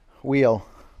 Wheel.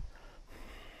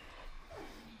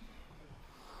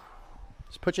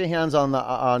 Just put your hands on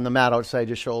the mat outside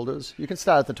your shoulders. You can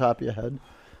start at the top of your head.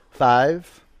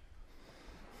 5.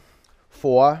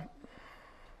 4.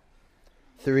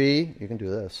 3. You can do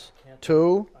this.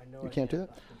 2. You can't do that.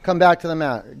 Come back to the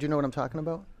mat. Do you know what I'm talking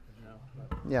about?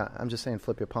 Yeah, I'm just saying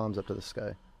flip your palms up to the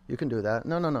sky. You can do that.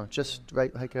 No. Just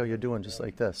right like how you're doing, just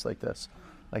like this, like this,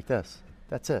 like this.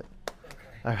 That's it.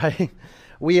 All right?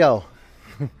 Wheel.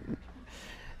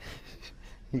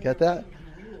 You get that?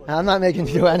 I'm not making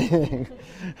you do anything.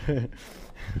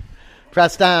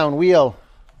 Press down, wheel.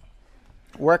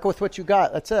 Work with what you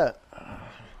got. That's it.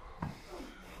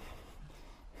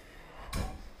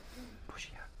 Push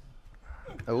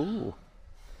it. Ooh.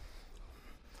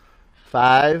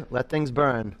 5, let things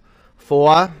burn.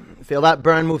 4, feel that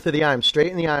burn move through the arms.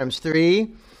 Straighten the arms.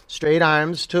 3, straight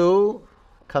arms. 2,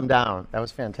 come down. That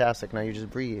was fantastic. Now you just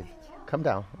breathe. Come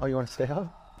down. Oh, you want to stay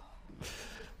up?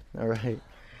 All right.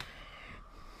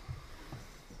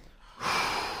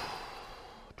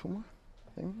 2 more.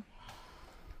 3 more.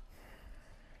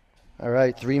 All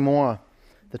right, 3 more.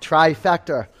 The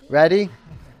trifecta. Ready,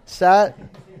 set,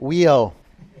 wheel.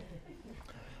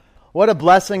 What a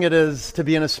blessing it is to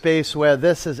be in a space where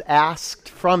this is asked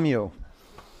from you.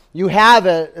 You have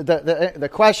it. The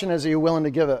question is, are you willing to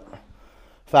give it?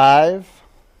 5.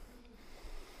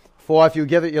 4, if you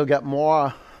give it, you'll get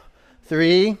more.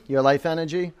 3, your life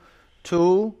energy.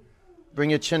 2, bring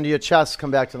your chin to your chest.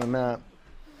 Come back to the mat.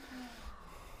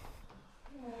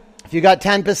 If you got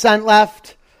 10%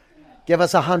 left, give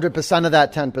us 100% of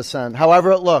that 10%.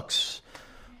 However it looks.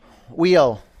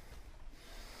 Wheel.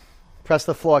 Press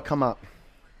the floor, come up.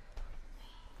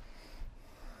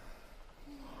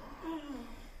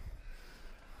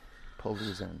 Pull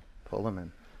these in. Pull them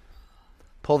in.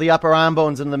 Pull the upper arm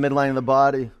bones into the midline of the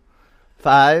body.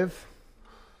 5.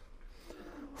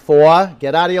 4,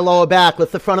 get out of your lower back.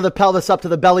 Lift the front of the pelvis up to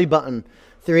the belly button.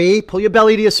 3, pull your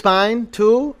belly to your spine.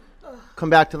 2, come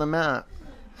back to the mat.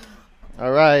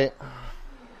 All right.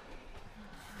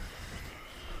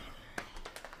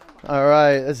 All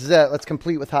right, this is it. Let's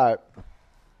complete with heart.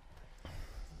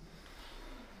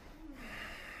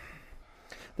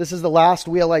 This is the last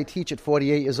wheel I teach at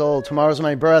 48 years old. Tomorrow's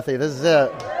my birthday. This is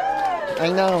it.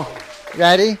 I know.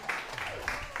 Ready?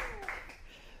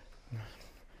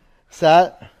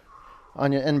 Set.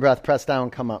 On your in-breath, press down,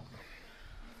 come up.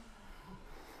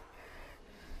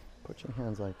 Put your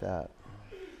hands like that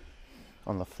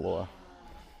on the floor.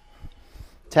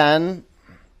 10,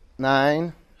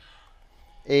 9,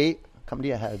 8, come to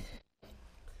your head.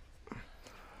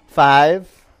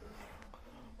 5,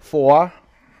 4,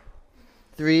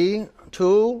 3,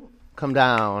 2, come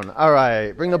down. All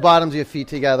right, bring the bottoms of your feet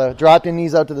together. Drop your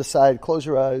knees out to the side. Close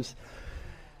your eyes.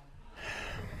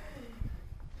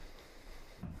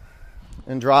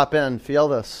 And drop in. Feel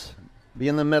this. Be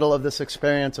in the middle of this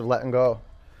experience of letting go.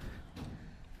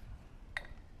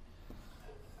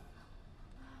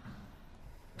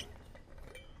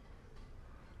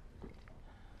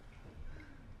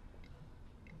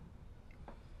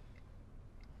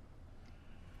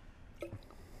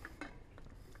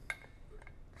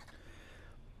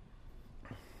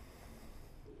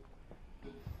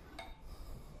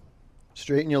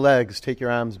 Straighten your legs. Take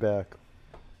your arms back.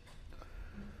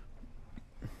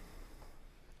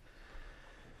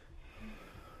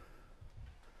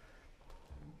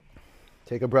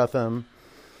 Take a breath in.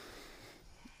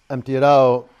 Empty it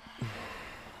out.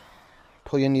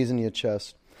 Pull your knees into your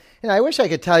chest. You know, I wish I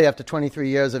could tell you after 23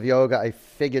 years of yoga I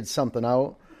figured something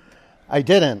out. I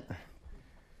didn't.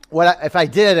 If I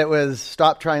did, it was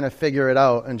stop trying to figure it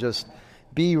out and just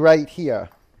be right here.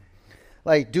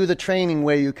 Like, do the training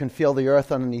where you can feel the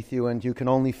earth underneath you and you can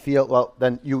only feel, well,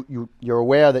 then you're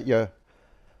aware that you're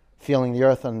feeling the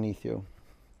earth underneath you.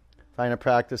 Find a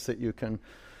practice that you can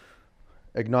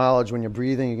acknowledge when you're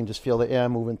breathing, you can just feel the air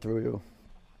moving through you.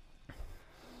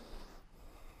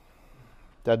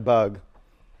 Dead bug.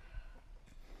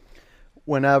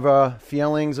 Whenever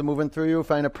feelings are moving through you,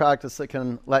 find a practice that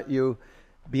can let you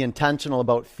be intentional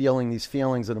about feeling these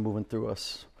feelings that are moving through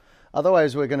us.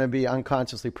 Otherwise, we're going to be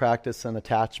unconsciously practicing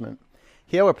attachment.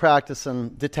 Here we're practicing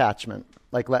detachment,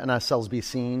 like letting ourselves be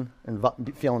seen and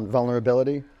feeling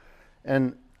vulnerability.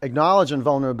 And acknowledging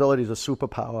vulnerability is a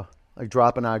superpower, like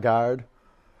dropping our guard.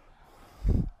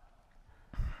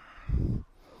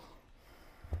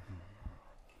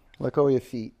 Let go of your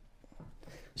feet.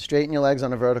 Straighten your legs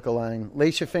on a vertical line.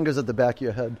 Lace your fingers at the back of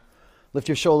your head. Lift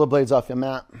your shoulder blades off your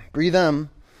mat. Breathe in.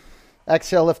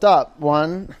 Exhale, lift up.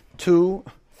 1, 2,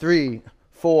 3,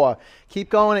 4. Keep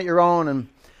going at your own and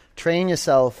train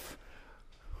yourself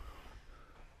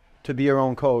to be your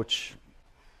own coach.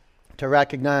 To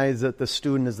recognize that the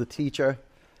student is the teacher.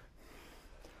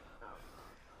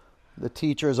 The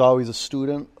teacher is always a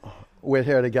student. We're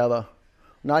here together.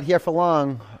 Not here for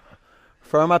long.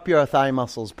 Firm up your thigh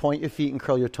muscles. Point your feet and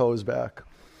curl your toes back.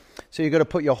 So you're going to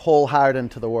put your whole heart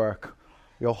into the work.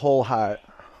 Your whole heart.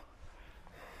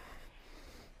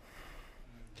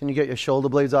 Can you get your shoulder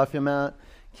blades off your mat?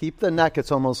 Keep the neck,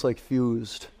 it's almost like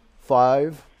fused.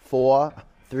 5, 4,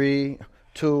 3,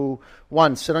 2,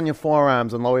 1. Sit on your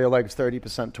forearms and lower your legs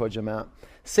 30% towards your mat.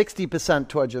 60%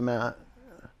 towards your mat.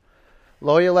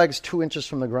 Lower your legs 2 inches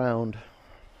from the ground.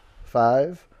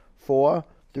 5, 4,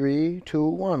 3, 2,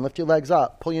 1. Lift your legs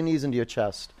up. Pull your knees into your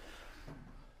chest.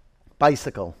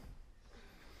 Bicycle.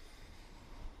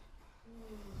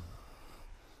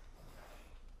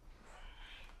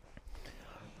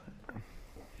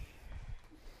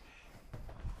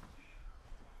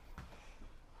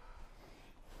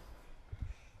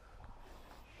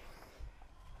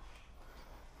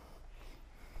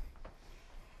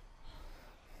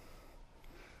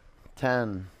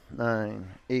 Ten, 9,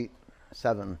 8,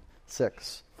 7,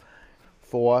 6,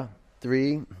 4,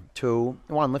 3, 2,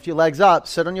 1. Lift your legs up.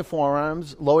 Sit on your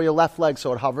forearms. Lower your left leg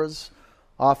so it hovers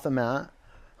off the mat.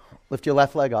 Lift your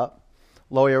left leg up.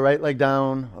 Lower your right leg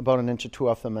down about 1 inch or 2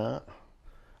 off the mat.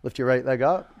 Lift your right leg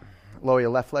up. Lower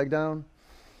your left leg down.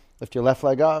 Lift your left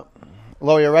leg up.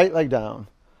 Lower your right leg down.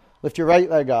 Lift your right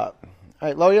leg up. All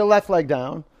right, lower your left leg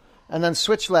down. And then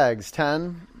switch legs.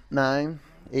 10, 9,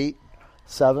 8,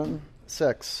 7,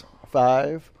 6,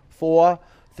 5, 4,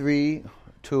 3,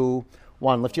 2,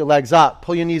 1. Lift your legs up.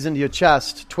 Pull your knees into your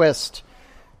chest. Twist.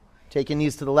 Take your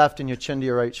knees to the left and your chin to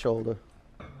your right shoulder.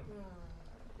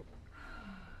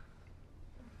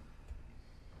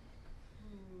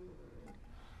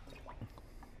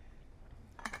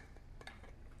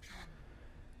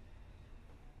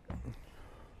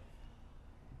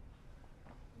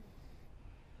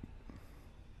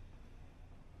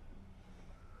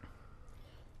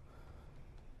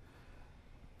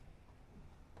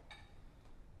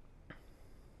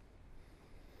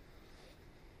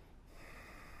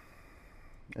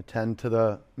 Attend to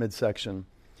the midsection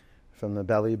from the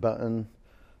belly button,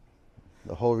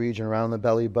 the whole region around the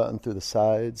belly button, through the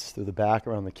sides, through the back,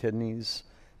 around the kidneys,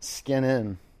 skin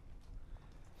in.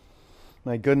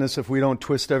 My goodness, if we don't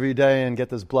twist every day and get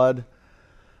this blood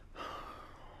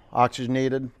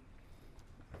oxygenated,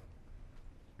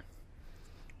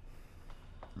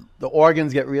 the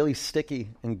organs get really sticky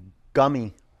and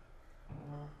gummy,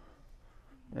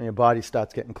 and your body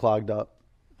starts getting clogged up.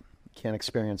 You can't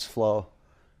experience flow.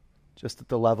 Just at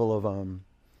the level of, in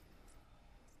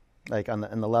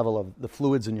the level of the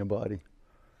fluids in your body.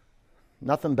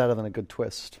 Nothing better than a good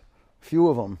twist. Few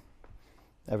of them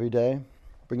every day.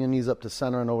 Bring your knees up to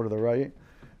center and over to the right.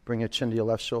 Bring your chin to your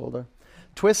left shoulder.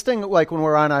 Twisting, like when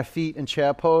we're on our feet in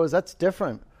chair pose, that's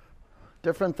different.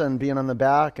 Different than being on the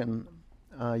back and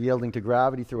yielding to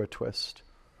gravity through a twist.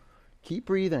 Keep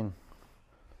breathing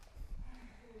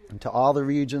into all the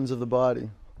regions of the body.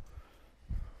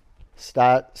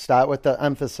 Start with the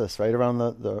emphasis right around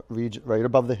the region, right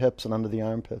above the hips and under the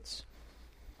armpits.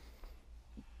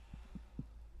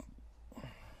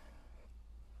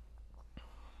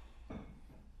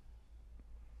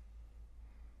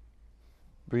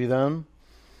 Breathe in.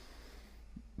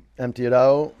 Empty it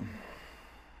out.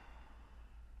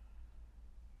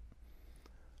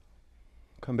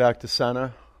 Come back to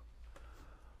center.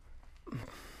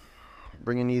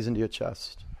 Bring your knees into your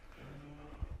chest.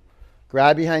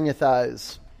 Grab behind your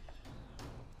thighs.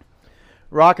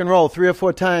 Rock and roll 3 or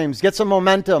 4 times. Get some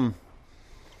momentum.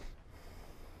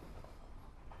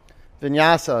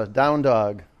 Vinyasa, down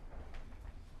dog.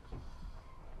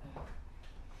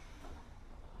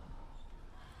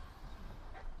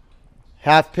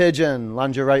 Half pigeon,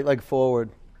 lunge your right leg forward.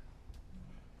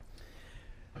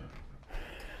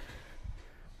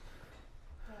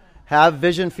 Have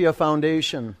vision for your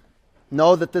foundation.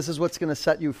 Know that this is what's going to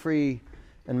set you free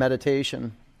in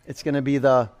meditation. It's going to be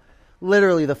the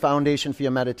literally the foundation for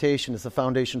your meditation. It's the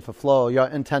foundation for flow. Your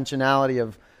intentionality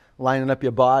of lining up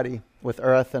your body with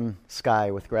earth and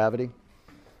sky, with gravity.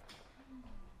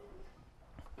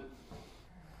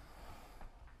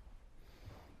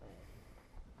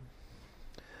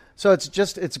 So it's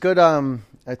good.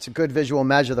 It's a good visual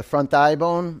measure. The front thigh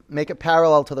bone, make it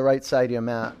parallel to the right side of your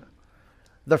mat.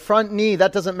 The front knee,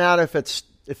 that doesn't matter if it's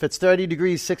 30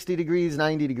 degrees, 60 degrees,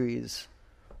 90 degrees.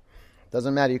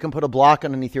 Doesn't matter. You can put a block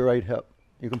underneath your right hip.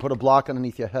 You can put a block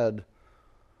underneath your head.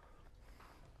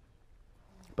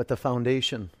 But the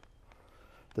foundation,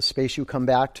 the space you come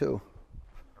back to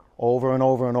over and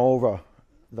over and over,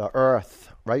 the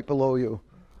earth right below you,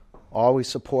 always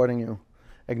supporting you.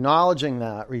 Acknowledging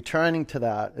that, returning to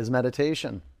that is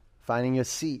meditation. Finding your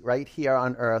seat right here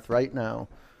on earth, right now.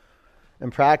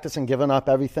 And practicing giving up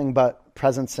everything but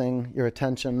presencing your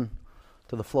attention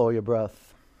to the flow of your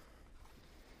breath.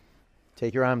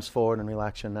 Take your arms forward and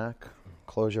relax your neck.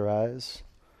 Close your eyes.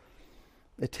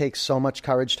 It takes so much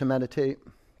courage to meditate.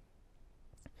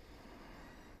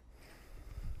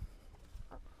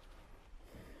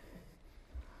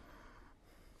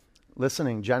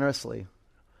 Listening generously.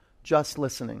 Just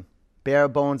listening. Bare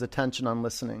bones attention on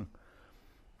listening.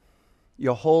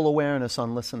 Your whole awareness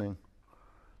on listening.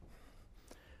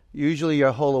 Usually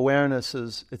your whole awareness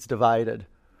it's divided.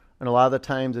 And a lot of the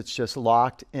times it's just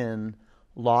locked in,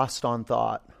 lost on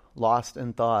thought, lost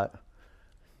in thought.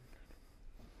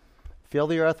 Feel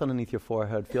the earth underneath your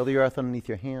forehead. Feel the earth underneath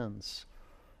your hands.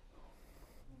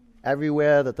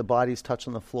 Everywhere that the body's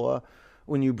touching the floor,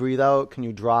 when you breathe out, can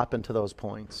you drop into those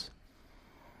points?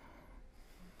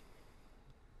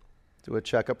 Do a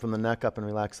checkup from the neck up and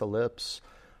relax the lips.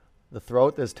 The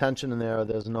throat, there's tension in there.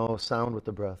 There's no sound with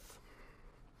the breath.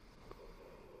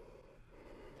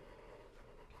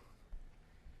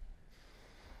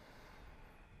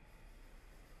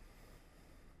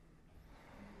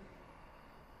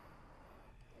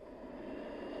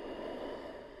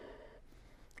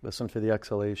 Listen for the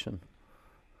exhalation.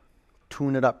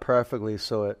 Tune it up perfectly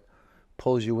so it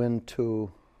pulls you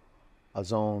into a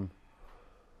zone.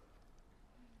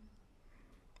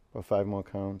 For 5 more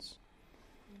counts.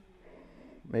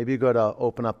 Maybe you got to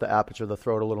open up the aperture of the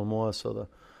throat a little more so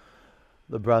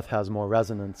the breath has more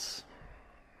resonance.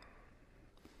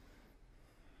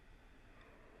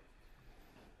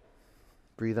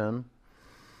 Breathe in.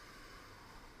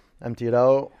 Empty it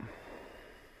out.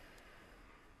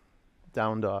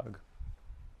 Down dog.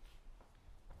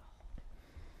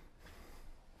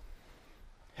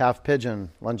 Half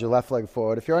pigeon. Lunge your left leg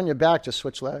forward. If you're on your back, just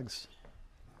switch legs.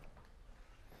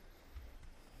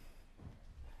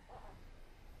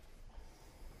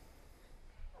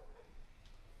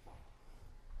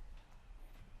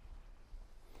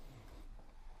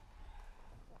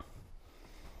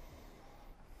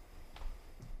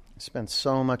 Spent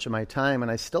so much of my time,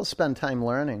 and I still spend time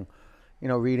learning,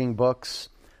 reading books,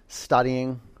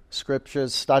 studying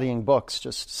scriptures, studying books,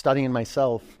 just studying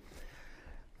myself.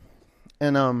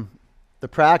 And the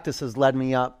practice has led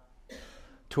me up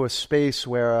to a space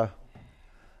where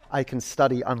I can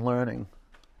study unlearning.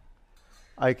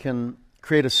 I can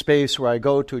create a space where I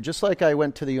go to, just like I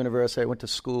went to the university, I went to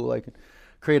school, I can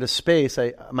create a space,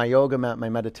 my yoga mat, my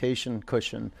meditation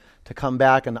cushion, to come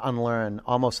back and unlearn,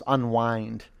 almost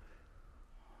unwind.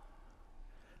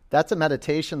 That's a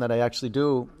meditation that I actually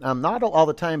do, not all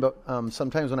the time, but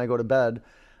sometimes when I go to bed,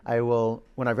 I will,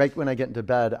 when I get into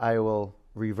bed, I will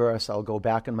reverse. I'll go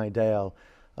back in my day. I'll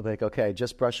be like, okay, I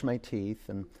just brushed my teeth,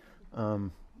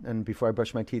 and before I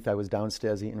brushed my teeth, I was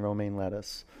downstairs eating romaine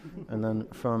lettuce. And then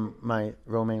from my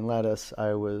romaine lettuce,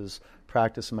 I was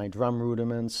practicing my drum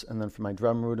rudiments, and then from my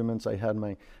drum rudiments, I had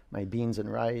my beans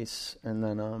and rice, and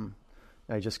then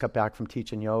I just got back from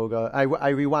teaching yoga. I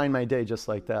rewind my day just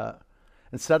like that.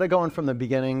 Instead of going from the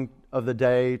beginning of the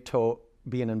day to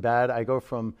being in bed, I go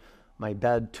from my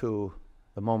bed to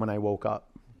the moment I woke up.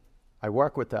 I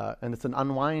work with that, and it's an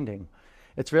unwinding.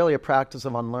 It's really a practice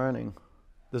of unlearning.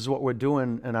 This is what we're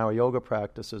doing in our yoga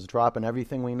practices, dropping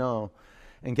everything we know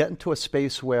and getting to a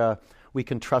space where we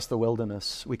can trust the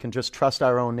wilderness. We can just trust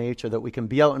our own nature, that we can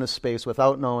be out in a space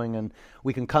without knowing, and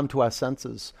we can come to our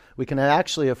senses. We can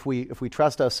actually, if we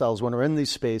trust ourselves, when we're in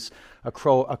this space,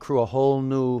 accrue a whole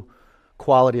new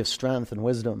quality of strength and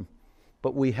wisdom.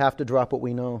 But we have to drop what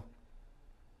we know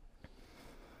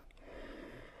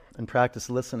and practice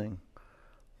listening.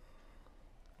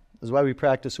 This is why we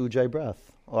practice Ujjayi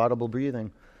breath, audible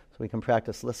breathing, so we can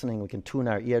practice listening. We can tune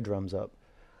our eardrums up.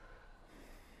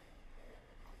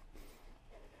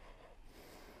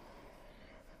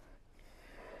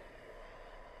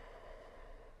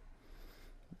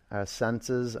 Our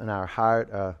senses and our heart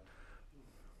are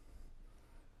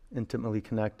intimately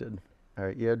connected.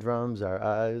 Our eardrums, our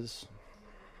eyes.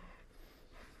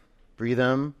 Breathe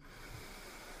in.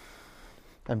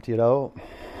 Empty it out.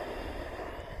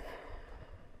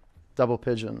 Double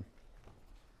pigeon.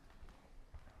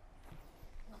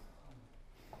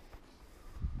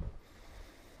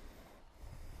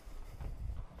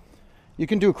 You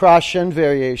can do cross shin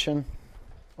variation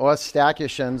or stack your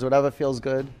shins, whatever feels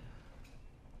good.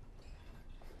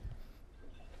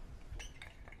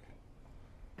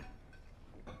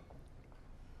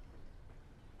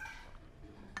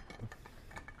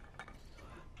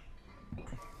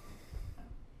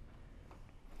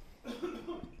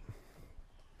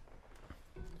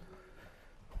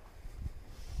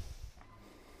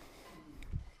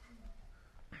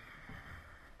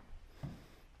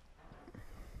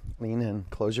 Lean in,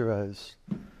 close your eyes.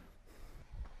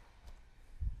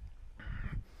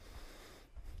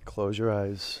 Close your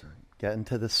eyes. Get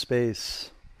into the space.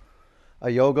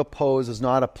 A yoga pose is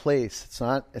not a place. It's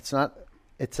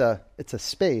a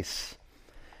space.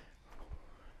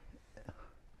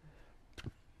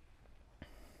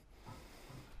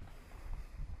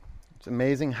 It's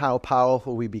amazing how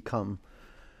powerful we become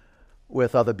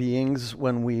with other beings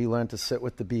when we learn to sit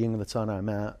with the being that's on our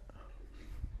mat.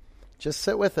 Just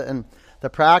sit with it. And the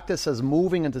practice is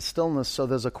moving into stillness so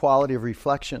there's a quality of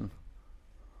reflection.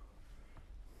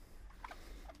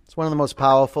 It's one of the most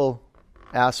powerful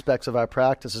aspects of our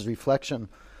practice is reflection.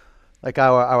 Like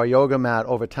our yoga mat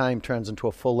over time turns into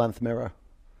a full-length mirror.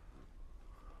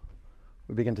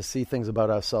 We begin to see things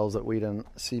about ourselves that we didn't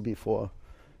see before.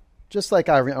 Just like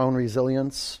our own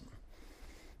resilience,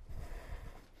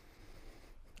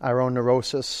 our own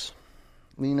neurosis.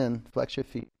 Lean in, flex your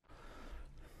feet.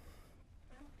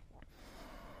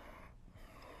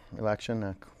 Relax your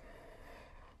neck.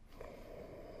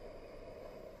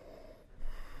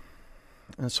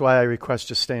 And that's why I request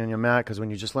just stay on your mat, because when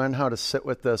you just learn how to sit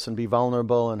with this and be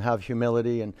vulnerable and have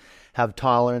humility and have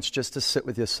tolerance, just to sit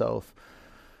with yourself,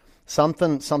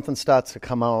 something starts to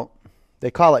come out.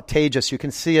 They call it tejas. You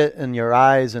can see it in your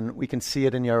eyes, and we can see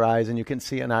it in your eyes, and you can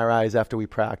see it in our eyes after we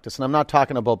practice. And I'm not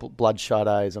talking about bloodshot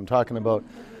eyes. I'm talking about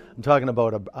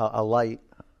a light.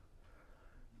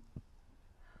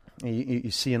 You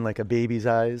see in like a baby's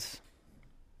eyes.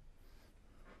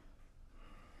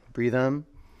 Breathe in.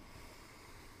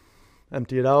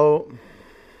 Empty it out.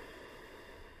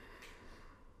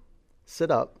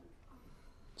 Sit up.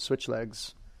 Switch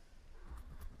legs.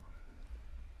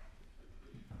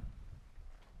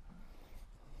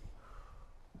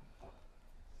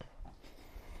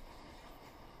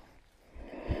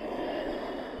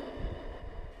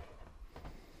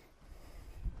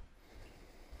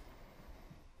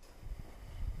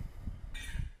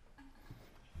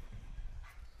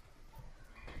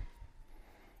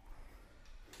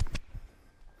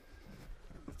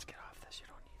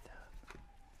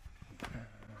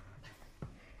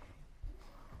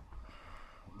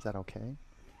 Is that okay?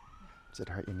 Does it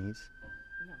hurt your knees?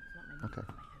 No, it's not my knees. Okay.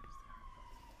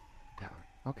 My head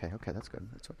is Yeah. Okay, that's good.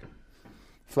 That's okay.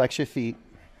 Flex your feet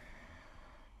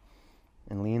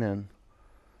and lean in.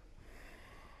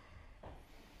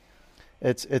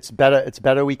 It's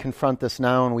better we confront this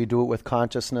now and we do it with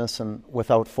consciousness and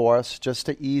without force, just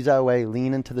to ease our way,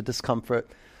 lean into the discomfort.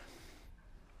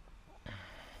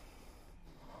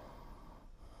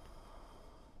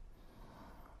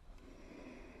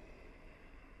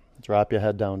 Drop your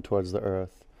head down towards the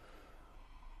earth.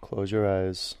 Close your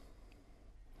eyes.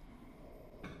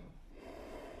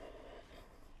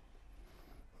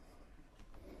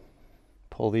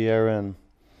 Pull the air in.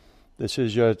 This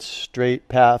is your straight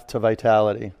path to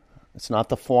vitality. It's not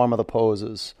the form of the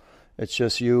poses. It's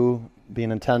just you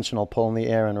being intentional, pulling the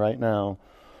air in right now,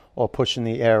 or pushing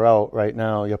the air out right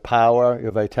now. Your power,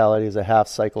 your vitality is a half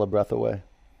cycle of breath away.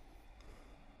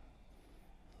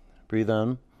 Breathe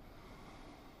in.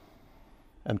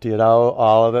 Empty it out,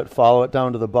 all of it. Follow it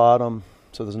down to the bottom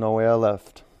so there's no air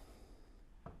left.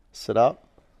 Sit up.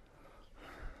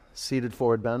 Seated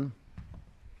forward bend.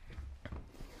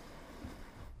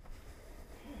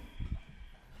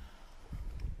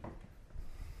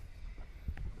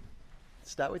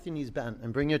 Start with your knees bent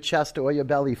and bring your chest or your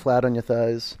belly flat on your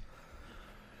thighs.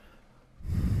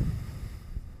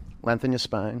 Lengthen your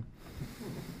spine.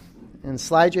 And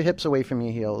slide your hips away from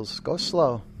your heels. Go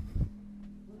slow.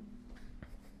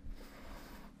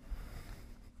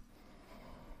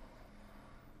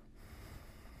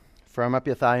 Firm up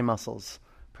your thigh muscles.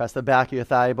 Press the back of your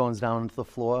thigh bones down into the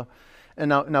floor. And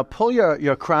now pull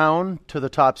your crown to the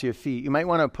tops of your feet. You might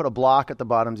want to put a block at the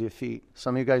bottoms of your feet.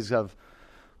 Some of you guys have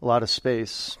a lot of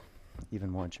space. Even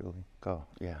more, Julie. Go.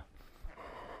 Yeah.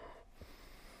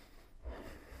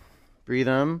 Breathe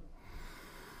in.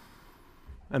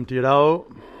 Empty it out.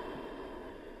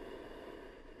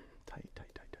 Tight,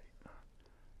 tight, tight, tight.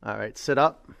 All right, sit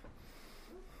up.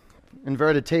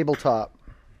 Inverted tabletop.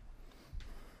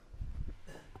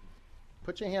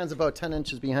 Put your hands about 10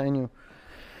 inches behind you.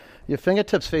 Your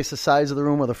fingertips face the sides of the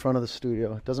room or the front of the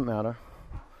studio. It doesn't matter.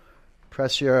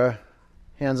 Press your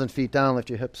hands and feet down. Lift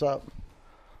your hips up.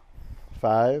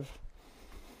 5,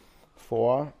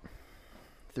 4,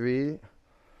 3,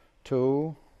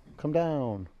 2, come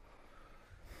down.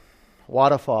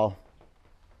 Waterfall.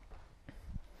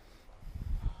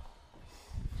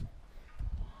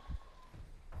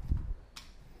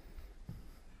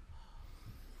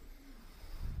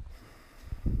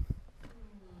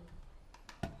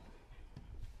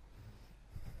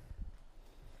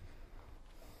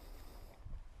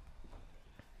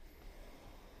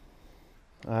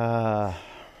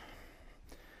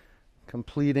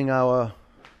 Completing our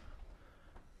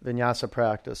vinyasa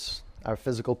practice, our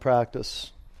physical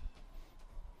practice.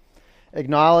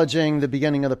 Acknowledging the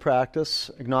beginning of the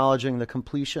practice, acknowledging the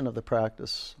completion of the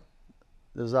practice.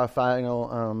 This is our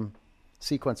final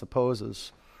sequence of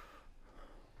poses.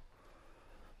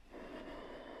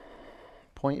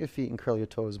 Point your feet and curl your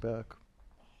toes back.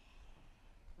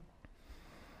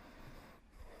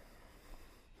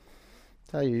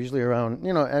 Tell you usually around,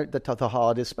 the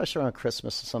holidays, especially around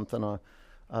Christmas or something, or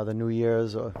the New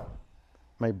Year's or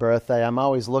my birthday, I'm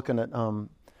always looking at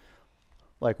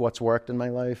like what's worked in my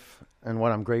life and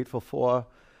what I'm grateful for.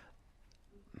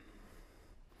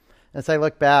 As I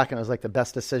look back, and it was like the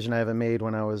best decision I ever made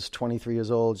when I was 23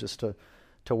 years old, just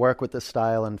to work with this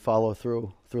style and follow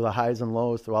through the highs and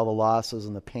lows, through all the losses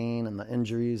and the pain and the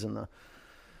injuries and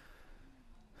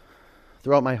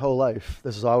throughout my whole life.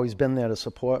 This has always been there to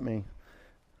support me.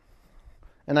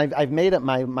 And I've made it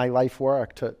my life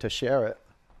work to share it.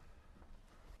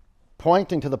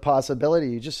 Pointing to the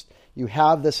possibility, you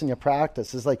have this in your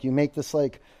practice. It's like you make this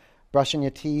like brushing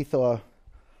your teeth or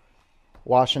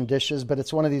washing dishes, but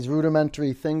it's one of these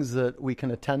rudimentary things that we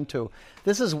can attend to.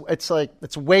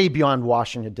 It's way beyond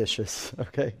washing your dishes,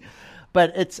 okay?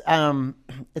 But it's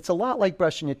a lot like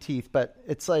brushing your teeth, but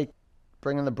it's like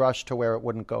bringing the brush to where it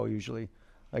wouldn't go usually.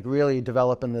 Like really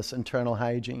developing this internal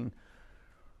hygiene.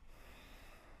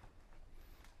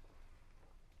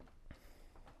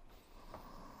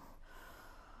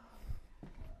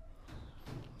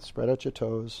 Spread out your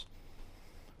toes.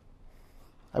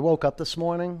 I woke up this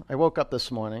morning,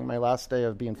 my last day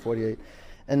of being 48,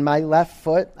 and my left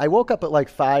foot, I woke up at like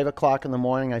 5 o'clock in the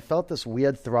morning. I felt this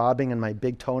weird throbbing in my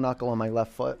big toe knuckle on my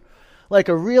left foot. Like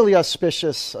a really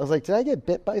auspicious, I was like, did I get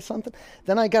bit by something?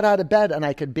 Then I got out of bed and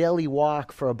I could barely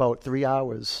walk for about 3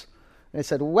 hours. And I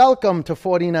said, welcome to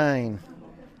 49.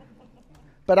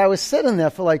 But I was sitting there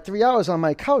for like 3 hours on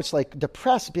my couch, like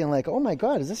depressed, being like, oh my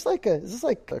God, is this like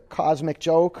a cosmic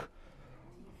joke?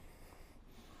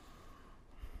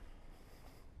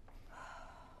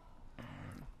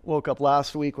 Woke up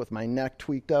last week with my neck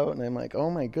tweaked out, and I'm like, oh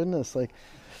my goodness, like,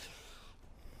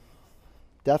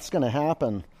 death's going to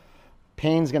happen.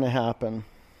 Pain's going to happen.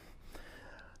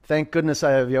 Thank goodness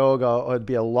I have yoga, or it'd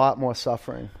be a lot more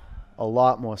suffering. A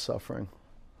lot more suffering.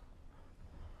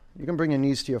 You can bring your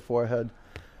knees to your forehead,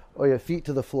 or your feet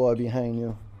to the floor behind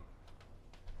you.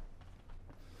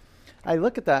 I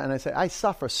look at that and I say, I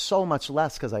suffer so much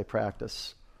less because I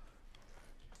practice.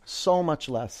 So much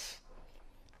less.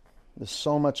 There's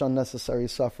so much unnecessary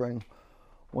suffering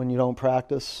when you don't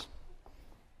practice.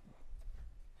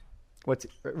 What's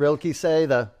Rilke say?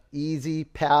 The easy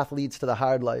path leads to the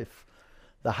hard life.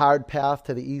 The hard path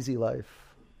to the easy life.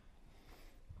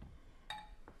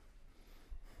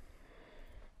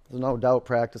 There's no doubt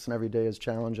practicing every day is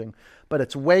challenging, but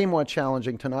it's way more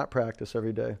challenging to not practice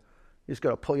every day. You just got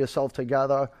to pull yourself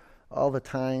together all the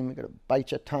time. You got to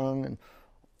bite your tongue and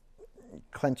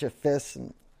clench your fists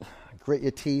and grit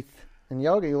your teeth. In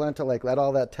yoga, you learn to let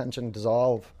all that tension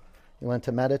dissolve. You learn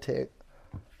to meditate.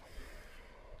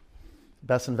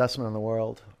 Best investment in the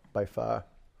world, by far.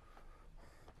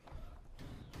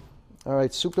 All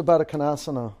right, Supta Baddha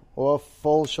Konasana, or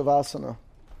full Shavasana.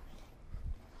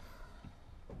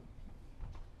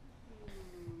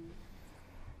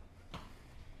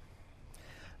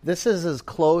 This is as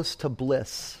close to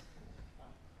bliss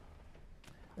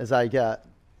as I get.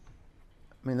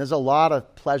 I mean, there's a lot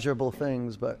of pleasurable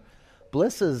things, but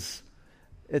bliss is,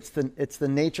 it's the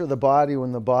nature of the body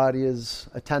when the body is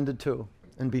attended to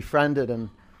and befriended, and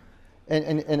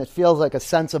it feels like a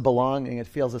sense of belonging. It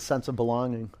feels a sense of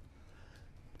belonging.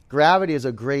 Gravity is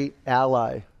a great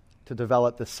ally to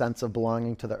develop this sense of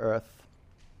belonging to the earth.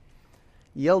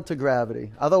 Yield to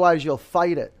gravity. Otherwise, you'll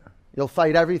fight it. You'll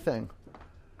fight everything.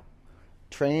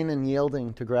 Train in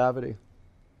yielding to gravity.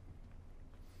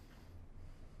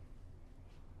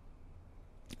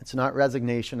 It's not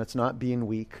resignation. It's not being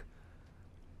weak.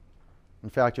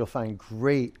 In fact, you'll find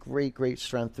great, great, great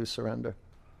strength through surrender.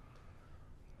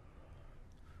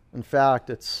 In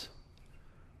fact, it's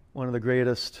one of the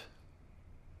greatest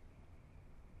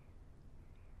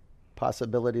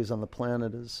possibilities on the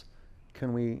planet is,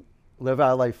 can we live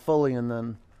our life fully and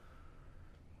then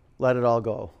let it all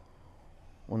go?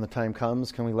 When the time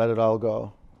comes, can we let it all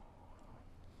go?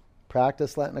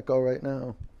 Practice letting it go right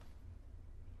now.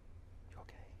 You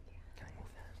okay? Can I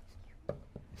move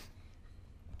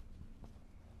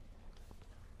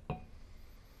that?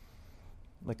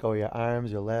 Let go of your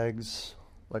arms, your legs.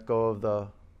 Let go of the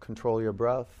control of your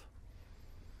breath.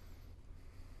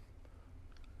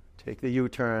 Take the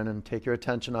U-turn and take your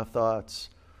attention off thoughts.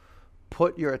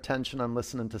 Put your attention on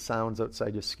listening to sounds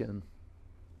outside your skin.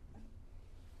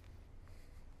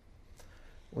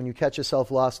 When you catch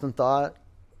yourself lost in thought,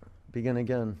 begin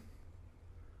again.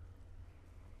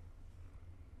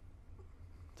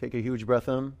 Take a huge breath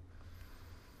in.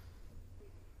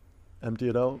 Empty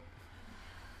it out.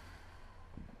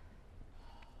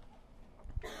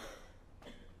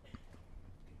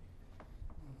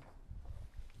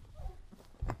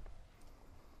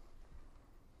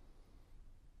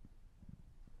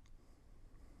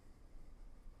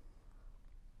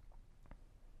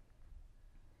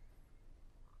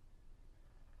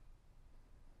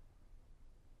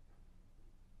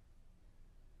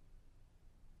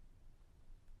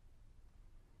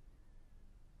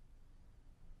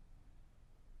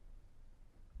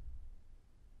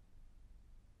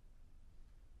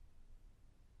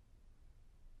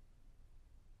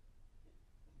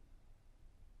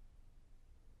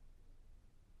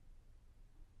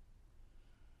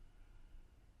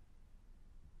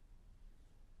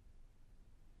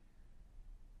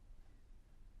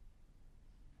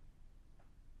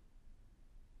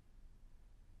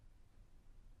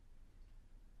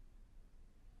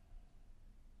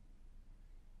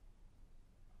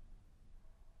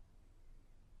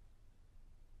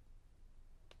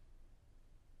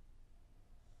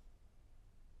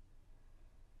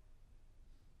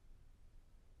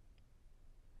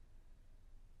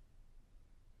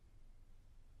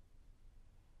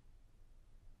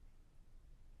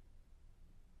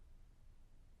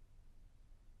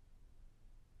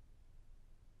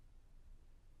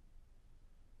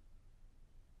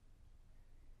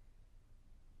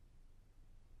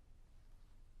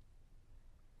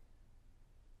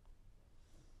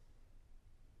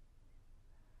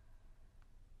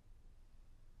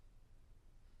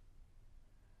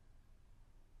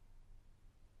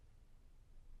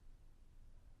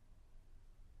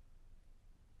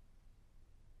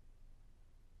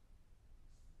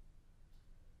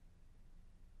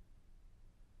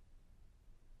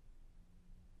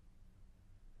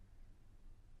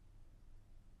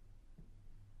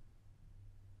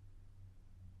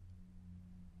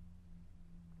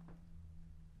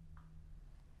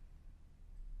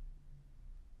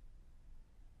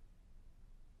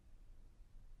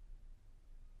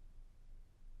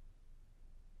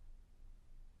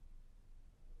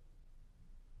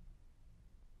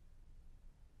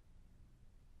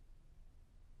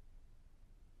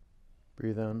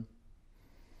 Breathe in.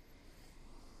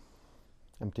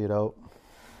 Empty it out.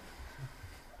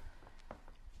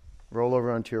 Roll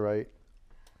over onto your right.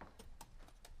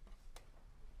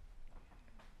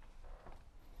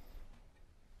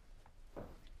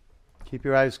 Keep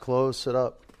your eyes closed. Sit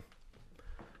up.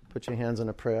 Put your hands in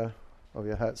a prayer over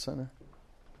your heart center.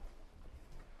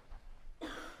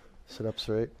 Sit up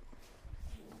straight.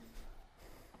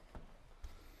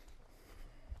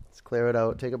 Let's clear it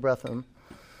out. Take a breath in.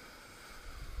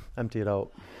 Empty it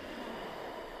out.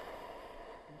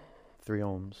 3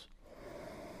 ohms.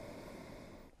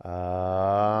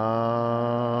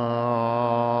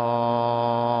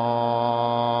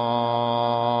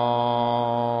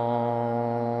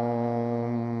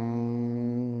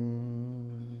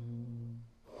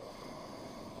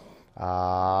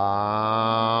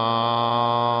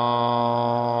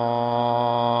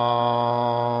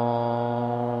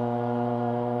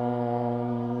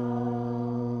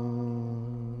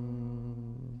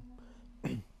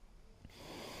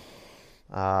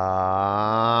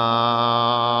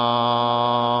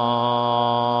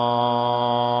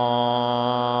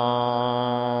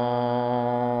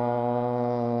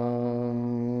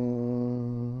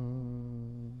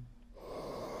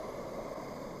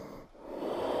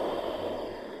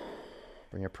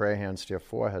 Bring your prayer hands to your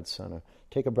forehead center.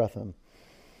 Take a breath in.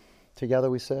 Together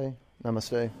we say,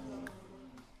 Namaste.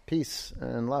 Peace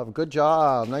and love. Good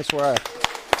job. Nice work.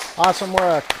 Awesome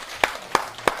work.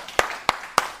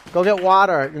 Go get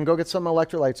water and go get some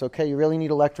electrolytes, okay? You really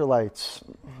need electrolytes.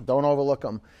 Don't overlook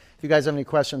them. If you guys have any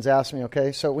questions, ask me,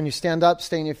 okay? So when you stand up,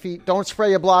 stay on your feet. Don't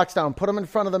spray your blocks down. Put them in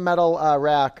front of the metal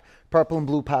rack, purple and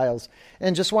blue piles.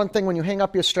 And just one thing, when you hang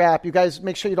up your strap, you guys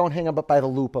make sure you don't hang them up by the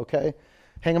loop, okay?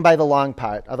 Hang them by the long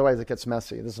part. Otherwise, it gets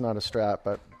messy. This is not a strap,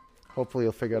 but hopefully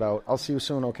you'll figure it out. I'll see you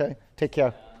soon, okay? Take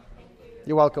care.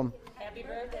 You're welcome. Happy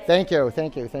birthday. Thank you,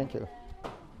 thank you, thank you.